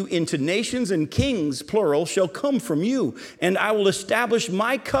make you into nations, and kings, plural, shall come from you. And I will establish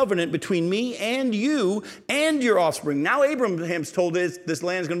my covenant between me and you and your offspring. Now Abraham's told this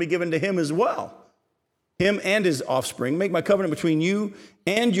land is going to be given to him as well. him and his offspring, make my covenant between you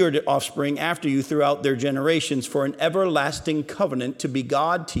and your offspring after you throughout their generations for an everlasting covenant to be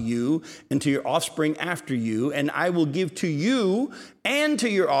God to you and to your offspring after you. And I will give to you and to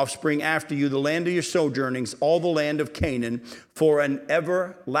your offspring after you the land of your sojournings, all the land of Canaan, for an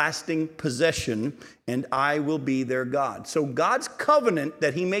everlasting possession, and I will be their God. So God's covenant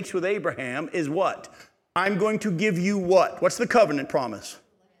that he makes with Abraham is what? I'm going to give you what? What's the covenant promise?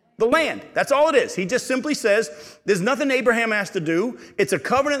 The land. That's all it is. He just simply says, there's nothing Abraham has to do. It's a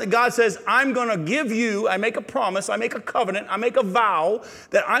covenant that God says, I'm going to give you, I make a promise, I make a covenant, I make a vow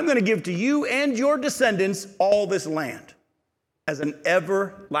that I'm going to give to you and your descendants all this land as an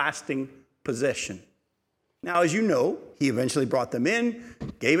everlasting possession. Now, as you know, he eventually brought them in,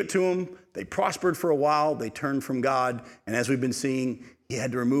 gave it to them. They prospered for a while. They turned from God. And as we've been seeing, he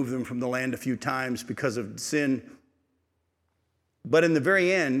had to remove them from the land a few times because of sin. But in the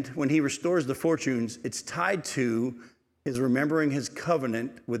very end, when he restores the fortunes, it's tied to his remembering his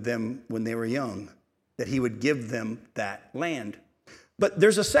covenant with them when they were young, that he would give them that land. But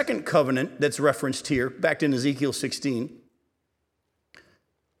there's a second covenant that's referenced here, back in Ezekiel 16.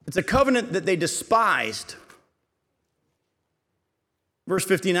 It's a covenant that they despised. Verse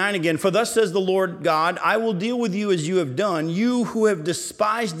 59 again, for thus says the Lord God, I will deal with you as you have done, you who have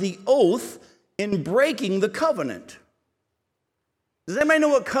despised the oath in breaking the covenant. Does anybody know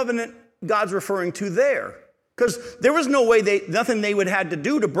what covenant God's referring to there? Because there was no way, nothing they would have had to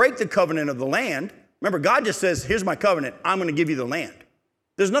do to break the covenant of the land. Remember, God just says, here's my covenant. I'm going to give you the land.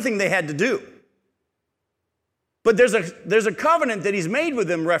 There's nothing they had to do. But there's a covenant that he's made with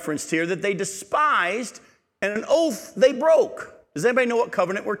them referenced here that they despised and an oath they broke. Does anybody know what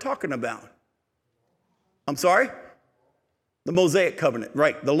covenant we're talking about? I'm sorry? The Mosaic covenant,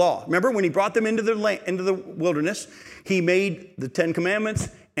 right, the law. Remember when he brought them into the wilderness, he made the 10 commandments,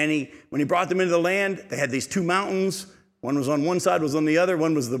 and when he brought them into the land, they had these two mountains. One was on one side, was on the other.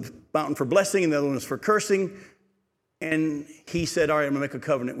 One was the mountain for blessing, and the other one was for cursing. And he said, all right, I'm going to make a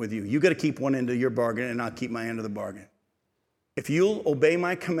covenant with you. You got to keep one end of your bargain, and I'll keep my end of the bargain. If you'll obey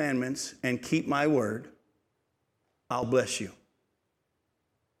my commandments and keep my word, I'll bless you.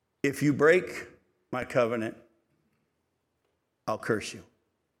 If you break my covenant, I'll curse you.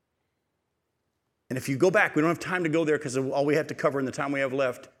 And if you go back, we don't have time to go there because of all we have to cover in the time we have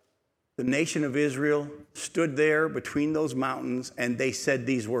left. The nation of Israel stood there between those mountains and they said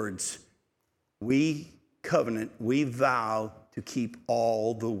these words, we covenant, we vow to keep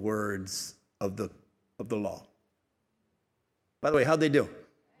all the words of the law. By the way, how'd they do?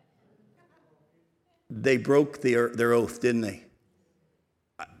 They broke their oath, didn't they?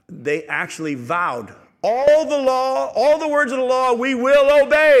 They actually vowed all the law, all the words of the law, we will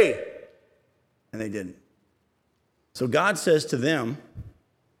obey. And they didn't. So God says to them,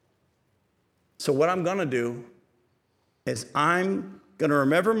 so what I'm going to do is I'm going to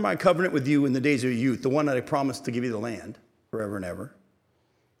remember my covenant with you in the days of your youth, the one that I promised to give you the land forever and ever.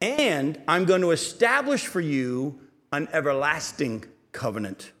 And I'm going to establish for you an everlasting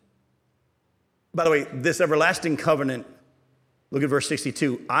covenant. By the way, this everlasting covenant, look at verse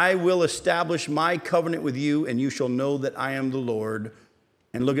 62. I will establish my covenant with you, and you shall know that I am the Lord.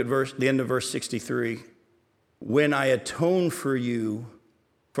 And look at the end of verse 63. When I atone for you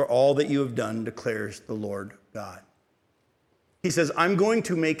for all that you have done, declares the Lord God. He says, I'm going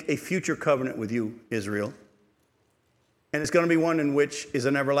to make a future covenant with you, Israel. And it's going to be one in which is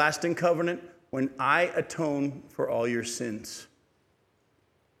an everlasting covenant when I atone for all your sins.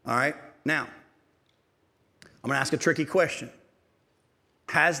 All right? Now, I'm going to ask a tricky question.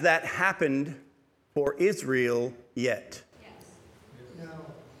 Has that happened for Israel yet? Yes. No.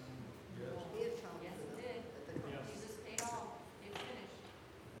 Yes, it did. Jesus paid all. It's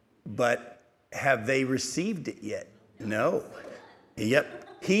finished. But have they received it yet? No. Yep.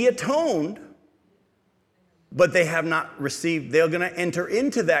 He atoned, but they have not received. They're going to enter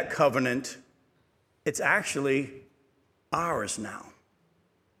into that covenant. It's actually ours now.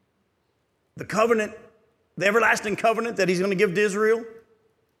 The covenant, the everlasting covenant that he's going to give to Israel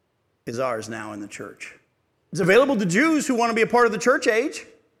is ours now in the church. It's available to Jews who want to be a part of the church age.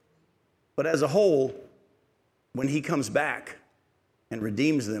 But as a whole, when he comes back and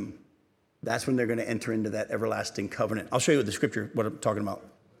redeems them, that's when they're going to enter into that everlasting covenant. I'll show you the scripture, what I'm talking about.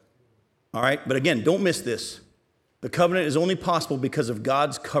 All right? But again, don't miss this. The covenant is only possible because of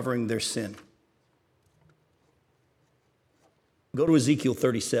God's covering their sin. Go to Ezekiel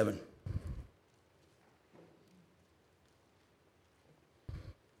 37.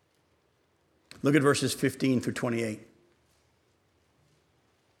 Look at verses 15 through 28.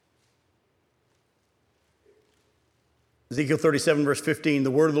 Ezekiel 37, verse 15, the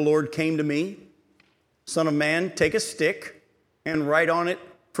word of the Lord came to me, Son of man, take a stick and write on it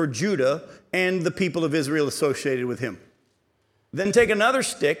for Judah and the people of Israel associated with him. Then take another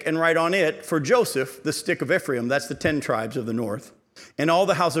stick and write on it for Joseph, the stick of Ephraim. That's the 10 tribes of the north. And all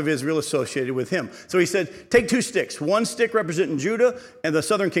the house of Israel associated with him. So he said, take 2 sticks. One stick representing Judah and the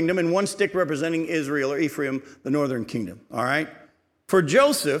southern kingdom, and one stick representing Israel or Ephraim, the northern kingdom. All right? For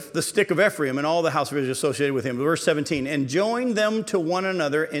Joseph, the stick of Ephraim, and all the house of Israel associated with him. Verse 17, and join them to one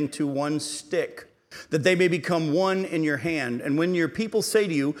another into one stick, that they may become one in your hand. And when your people say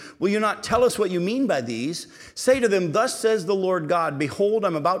to you, will you not tell us what you mean by these? Say to them, thus says the Lord God, behold,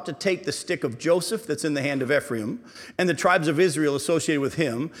 I'm about to take the stick of Joseph that's in the hand of Ephraim, and the tribes of Israel associated with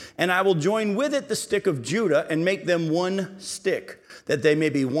him, and I will join with it the stick of Judah, and make them one stick, that they may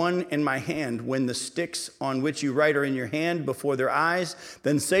be one in my hand. When the sticks on which you write are in your hand before their eyes,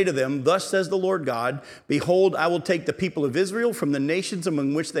 then say to them, thus says the Lord God, behold, I will take the people of Israel from the nations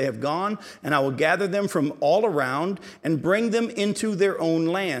among which they have gone, and I will gather them from all around and bring them into their own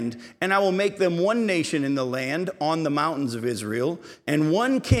land. And I will make them one nation in the land on the mountains of Israel, and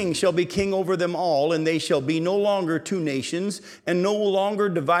one king shall be king over them all, and they shall be no longer 2 nations, and no longer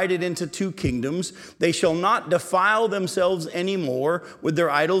divided into 2 kingdoms. They shall not defile themselves anymore with their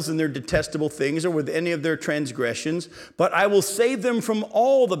idols and their detestable things, or with any of their transgressions, but I will save them from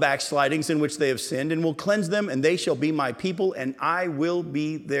all the backslidings in which they have sinned, and will cleanse them, and they shall be my people, and I will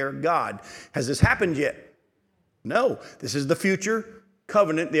be their God. Has this happened yet? No. This is the future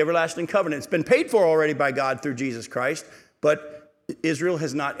covenant, the everlasting covenant. It's been paid for already by God through Jesus Christ, but Israel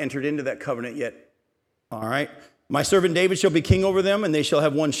has not entered into that covenant yet. All right? My servant David shall be king over them, and they shall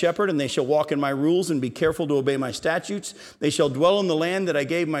have one shepherd, and they shall walk in my rules and be careful to obey my statutes. They shall dwell in the land that I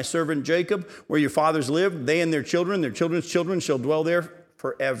gave my servant Jacob, where your fathers lived. They and their children's children shall dwell there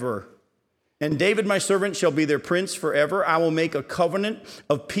forever. And David, my servant, shall be their prince forever. I will make a covenant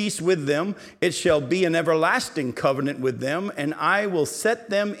of peace with them. It shall be an everlasting covenant with them, and I will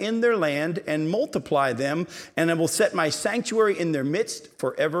set them in their land and multiply them, and I will set my sanctuary in their midst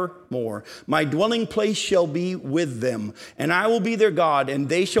forevermore. My dwelling place shall be with them, and I will be their God, and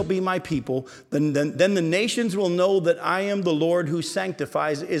they shall be my people. Then the nations will know that I am the Lord who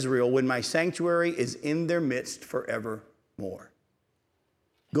sanctifies Israel, when my sanctuary is in their midst forevermore.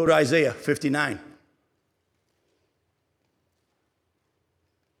 Go to Isaiah 59.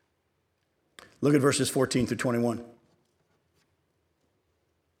 Look at verses 14 through 21.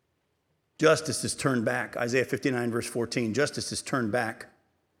 Justice is turned back. Isaiah 59, verse 14. Justice is turned back,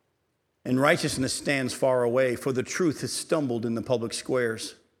 and righteousness stands far away, for the truth has stumbled in the public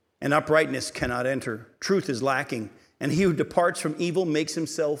squares, and uprightness cannot enter. Truth is lacking, and he who departs from evil makes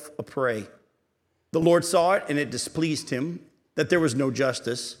himself a prey. The Lord saw it, and it displeased him that there was no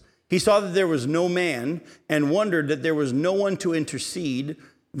justice. He saw that there was no man, and wondered that there was no one to intercede.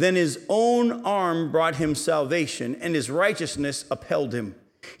 Then his own arm brought him salvation, and his righteousness upheld him.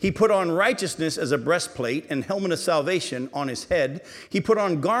 He put on righteousness as a breastplate, and helmet of salvation on his head. He put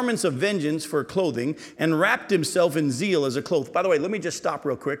on garments of vengeance for clothing, and wrapped himself in zeal as a cloth. By the way, let me just stop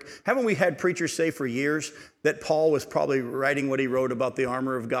real quick. Haven't we had preachers say for years that Paul was probably writing what he wrote about the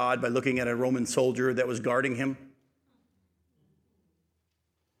armor of God by looking at a Roman soldier that was guarding him?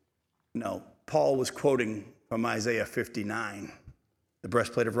 No, Paul was quoting from Isaiah 59, the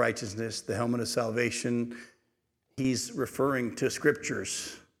breastplate of righteousness, the helmet of salvation. He's referring to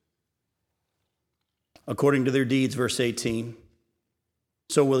scriptures. According to their deeds, verse 18,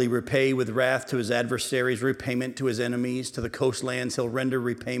 so will he repay with wrath to his adversaries, repayment to his enemies. To the coastlands he'll render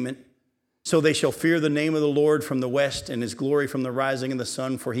repayment. So they shall fear the name of the Lord from the west, and his glory from the rising of the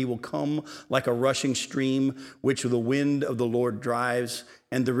sun. For he will come like a rushing stream, which the wind of the Lord drives.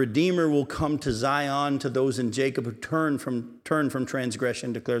 And the Redeemer will come to Zion, to those in Jacob who turn from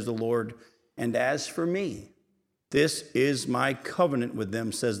transgression, declares the Lord. And as for me, this is my covenant with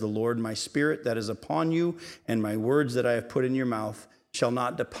them, says the Lord. My spirit that is upon you, and my words that I have put in your mouth, shall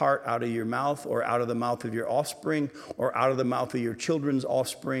not depart out of your mouth, or out of the mouth of your offspring, or out of the mouth of your children's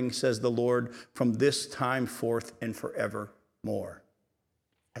offspring, says the Lord, from this time forth and forevermore.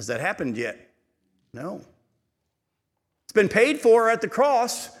 Has that happened yet? No. It's been paid for at the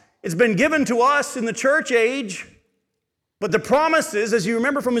cross. It's been given to us in the church age. But the promises, as you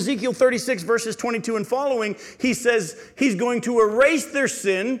remember from Ezekiel 36, verses 22 and following, he says he's going to erase their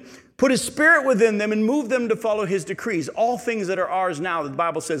sin, put his spirit within them, and move them to follow his decrees. All things that are ours now, the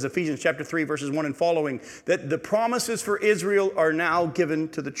Bible says, Ephesians chapter 3, verses 1 and following, that the promises for Israel are now given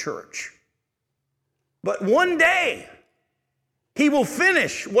to the church. But one day, he will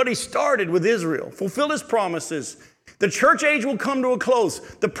finish what he started with Israel, fulfill his promises. The church age will come to a close.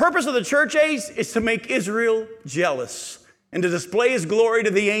 The purpose of the church age is to make Israel jealous. and to display his glory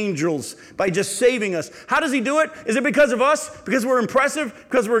to the angels by just saving us. How does he do it? Is it because of us? Because we're impressive?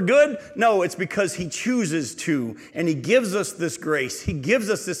 Because we're good? No, it's because he chooses to, and he gives us this grace. He gives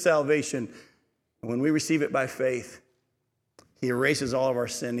us this salvation. When we receive it by faith, he erases all of our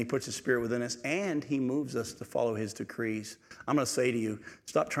sin. He puts his Spirit within us, and he moves us to follow his decrees. I'm going to say to you,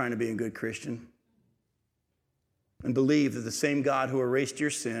 stop trying to be a good Christian. And believe that the same God who erased your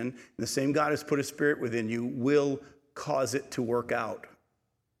sin, and the same God who's put his Spirit within you, will cause it to work out.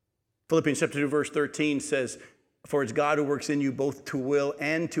 Philippians chapter 2, verse 13 says, for it's God who works in you both to will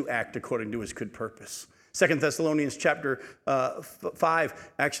and to act according to his good purpose. 2 Thessalonians chapter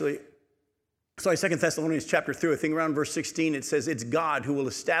 2 Thessalonians chapter 3, I think around verse 16, it says, it's God who will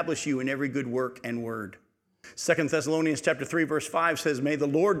establish you in every good work and word. 2 Thessalonians chapter 3, verse 5 says, may the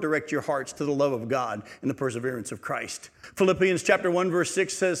Lord direct your hearts to the love of God and the perseverance of Christ. Philippians chapter 1, verse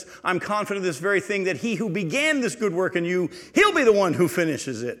 6 says, I'm confident of this very thing, that he who began this good work in you, he'll be the one who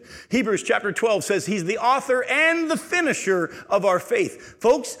finishes it. Hebrews chapter 12 says, he's the author and the finisher of our faith.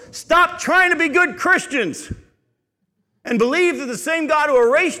 Folks, stop trying to be good Christians and believe that the same God who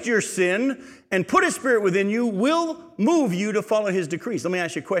erased your sin and put his Spirit within you will move you to follow his decrees. Let me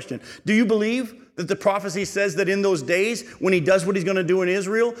ask you a question. Do you believe that the prophecy says that in those days, when he does what he's going to do in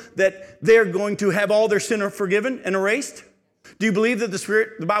Israel, that they're going to have all their sin forgiven and erased? Do you believe that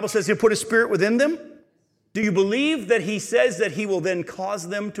the Bible says he'll put his Spirit within them? Do you believe that he says that he will then cause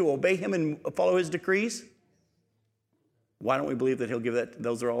them to obey him and follow his decrees? Why don't we believe that he'll give that?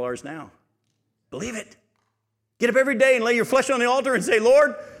 Those are all ours now. Believe it. Get up every day and lay your flesh on the altar and say,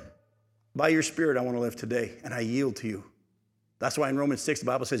 Lord, by your Spirit, I want to live today, and I yield to you. That's why in Romans 6, the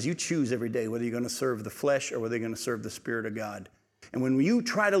Bible says you choose every day whether you're going to serve the flesh or whether you're going to serve the Spirit of God. And when you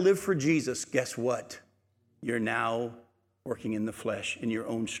try to live for Jesus, guess what? You're now working in the flesh in your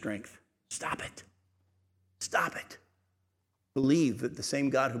own strength. Stop it. Stop it. Believe that the same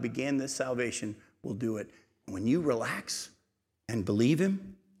God who began this salvation will do it. And when you relax and believe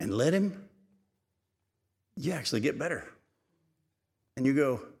him and let him, you actually get better. And you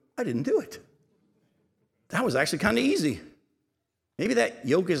go, I didn't do it. That was actually kind of easy. Maybe that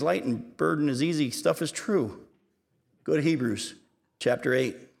yoke is light and burden is easy stuff is true. Go to Hebrews chapter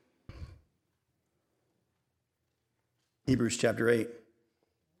 8. Hebrews chapter 8.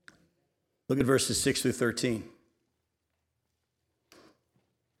 Look at verses 6 through 13.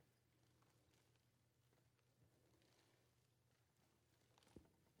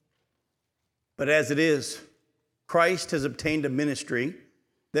 But as it is, Christ has obtained a ministry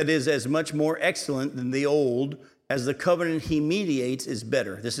that is as much more excellent than the old, as the covenant he mediates is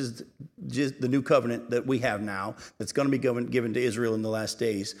better. This is just the new covenant that we have now that's going to be given to Israel in the last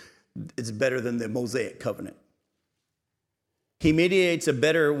days. It's better than the Mosaic covenant. He mediates a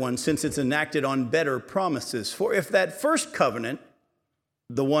better one since it's enacted on better promises. For if that first covenant,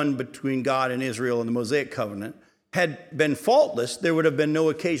 the one between God and Israel and the Mosaic covenant, had been faultless, there would have been no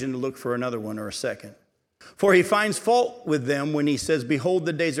occasion to look for another one or a second. For he finds fault with them when he says, behold,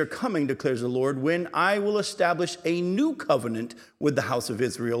 the days are coming, declares the Lord, when I will establish a new covenant with the house of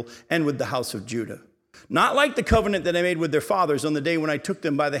Israel and with the house of Judah. Not like the covenant that I made with their fathers on the day when I took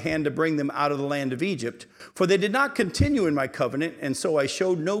them by the hand to bring them out of the land of Egypt. For they did not continue in my covenant, and so I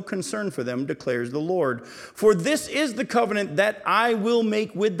showed no concern for them, declares the Lord. For this is the covenant that I will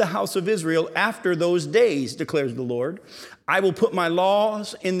make with the house of Israel after those days, declares the Lord. I will put my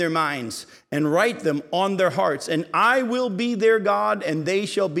laws in their minds and write them on their hearts, and I will be their God, and they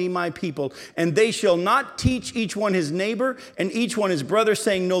shall be my people. And they shall not teach each one his neighbor and each one his brother,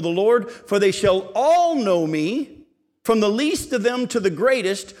 saying, know the Lord, for they shall all know me, from the least of them to the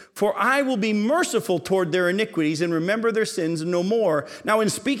greatest, for I will be merciful toward their iniquities and remember their sins no more. Now, in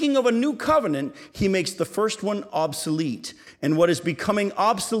speaking of a new covenant, he makes the first one obsolete, and what is becoming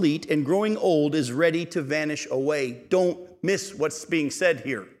obsolete and growing old is ready to vanish away. Don't miss what's being said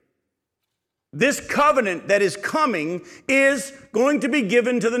here. This covenant that is coming is going to be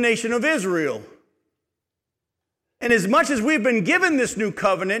given to the nation of Israel. And as much as we've been given this new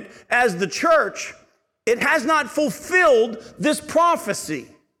covenant as the church, it has not fulfilled this prophecy.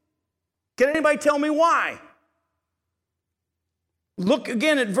 Can anybody tell me why? Look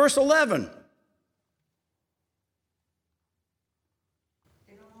again at verse 11.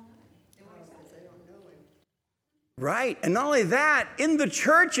 Right. And not only that, in the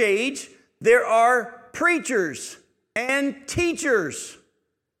church age, there are preachers and teachers.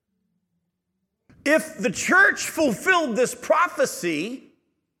 If the church fulfilled this prophecy,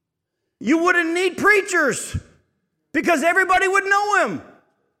 you wouldn't need preachers because everybody would know him.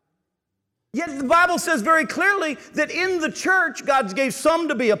 Yet the Bible says very clearly that in the church, God gave some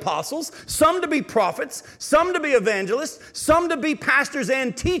to be apostles, some to be prophets, some to be evangelists, some to be pastors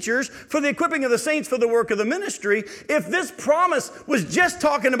and teachers for the equipping of the saints for the work of the ministry. If this promise was just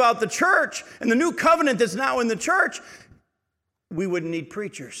talking about the church and the new covenant that's now in the church, we wouldn't need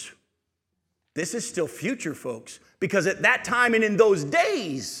preachers. This is still future, folks, because at that time and in those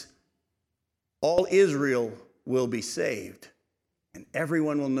days, all Israel will be saved. And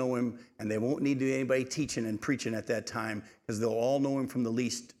everyone will know him, and they won't need anybody teaching and preaching at that time, because they'll all know him from the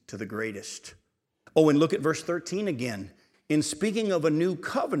least to the greatest. Oh, and look at verse 13 again. In speaking of a new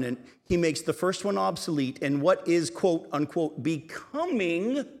covenant, he makes the first one obsolete, and what is, quote, unquote,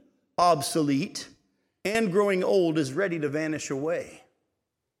 becoming obsolete and growing old is ready to vanish away.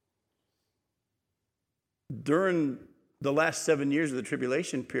 During the last 7 years of the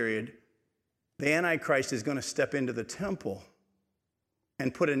tribulation period, the Antichrist is going to step into the temple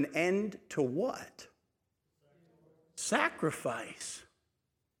and put an end to what? Sacrifice.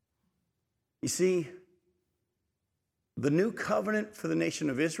 You see, the new covenant for the nation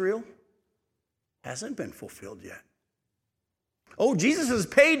of Israel hasn't been fulfilled yet. Oh, Jesus has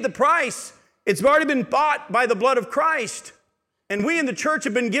paid the price. It's already been bought by the blood of Christ. And we in the church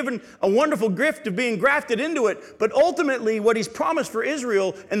have been given a wonderful gift of being grafted into it. But ultimately, what he's promised for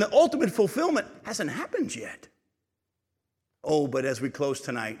Israel and the ultimate fulfillment hasn't happened yet. Oh, but as we close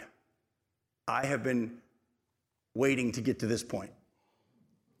tonight, I have been waiting to get to this point.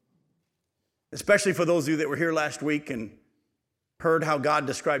 Especially for those of you that were here last week and heard how God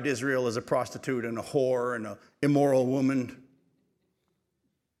described Israel as a prostitute and a whore and an immoral woman.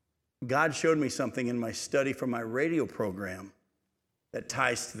 God showed me something in my study for my radio program that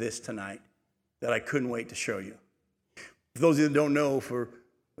ties to this tonight that I couldn't wait to show you. For those of you that don't know, for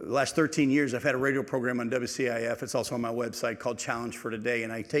the last 13 years, I've had a radio program on WCIF. It's also on my website called Challenge for Today.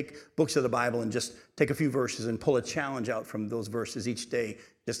 And I take books of the Bible and just take a few verses and pull a challenge out from those verses each day,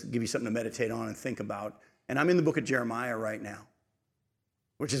 just to give you something to meditate on and think about. And I'm in the book of Jeremiah right now,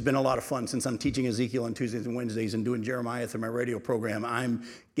 which has been a lot of fun since I'm teaching Ezekiel on Tuesdays and Wednesdays and doing Jeremiah through my radio program. I'm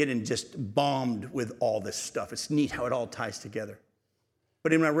getting just bombed with all this stuff. It's neat how it all ties together.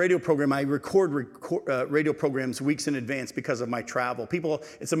 But in my radio program, I record radio programs weeks in advance because of my travel.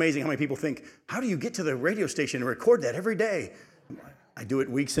 It's amazing how many people think, how do you get to the radio station and record that every day? I do it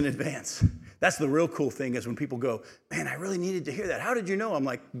weeks in advance. That's the real cool thing is when people go, man, I really needed to hear that. How did you know? I'm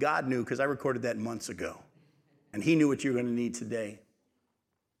like, God knew because I recorded that months ago. And he knew what you're going to need today.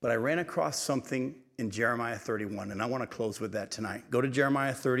 But I ran across something in Jeremiah 31, and I want to close with that tonight. Go to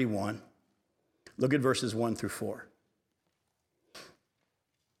Jeremiah 31. Look at verses 1 through 4.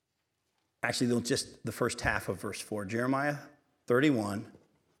 Actually, just the first half of verse 4. Jeremiah 31,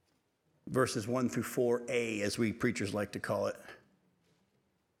 verses 1 through 4a, as we preachers like to call it.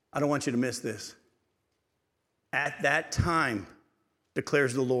 I don't want you to miss this. At that time,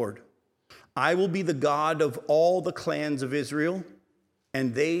 declares the Lord, I will be the God of all the clans of Israel,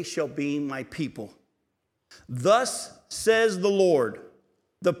 and they shall be my people. Thus says the Lord,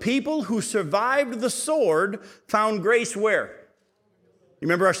 the people who survived the sword found grace where? You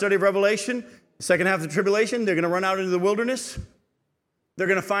remember our study of Revelation? The second half of the tribulation, they're going to run out into the wilderness. They're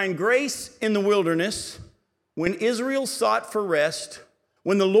going to find grace in the wilderness when Israel sought for rest.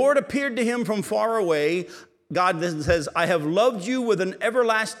 When the Lord appeared to him from far away, God then says, I have loved you with an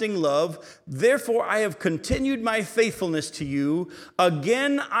everlasting love. Therefore, I have continued my faithfulness to you.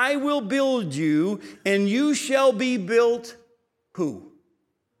 Again, I will build you, and you shall be built. Who?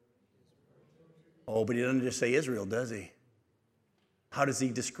 Oh, but he doesn't just say Israel, does he? How does he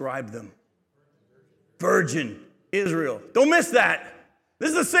describe them? Virgin Israel. Don't miss that.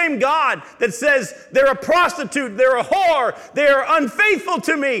 This is the same God that says they're a prostitute, they're a whore, they're unfaithful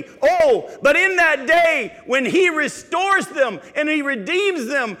to me. Oh, but in that day when he restores them and he redeems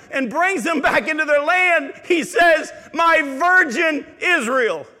them and brings them back into their land, he says, my virgin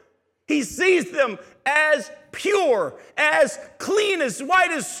Israel. He sees them as pure, as clean, as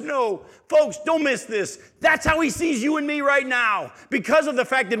white as snow. Folks, don't miss this. That's how he sees you and me right now. Because of the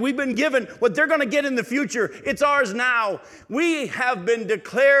fact that we've been given what they're going to get in the future. It's ours now. We have been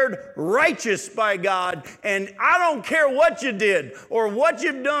declared righteous by God. And I don't care what you did or what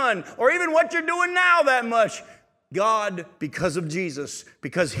you've done or even what you're doing now that much. God, because of Jesus,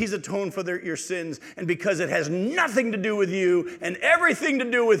 because he's atoned for your sins, and because it has nothing to do with you and everything to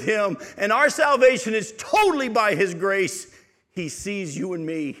do with him, and our salvation is totally by his grace, he sees you and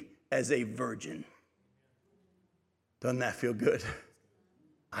me as a virgin. Doesn't that feel good?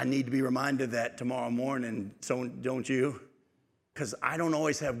 I need to be reminded of that tomorrow morning, so don't you? Because I don't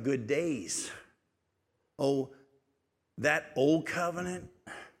always have good days. Oh, that old covenant,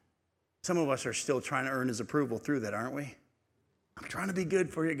 Some of us are still trying to earn his approval through that, aren't we? I'm trying to be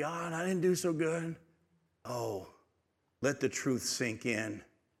good for you, God. I didn't do so good. Oh, let the truth sink in.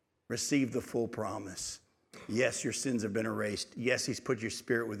 Receive the full promise. Yes, your sins have been erased. Yes, he's put your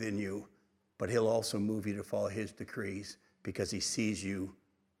spirit within you, but he'll also move you to follow his decrees because he sees you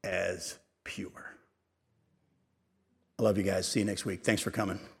as pure. I love you guys. See you next week. Thanks for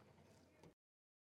coming.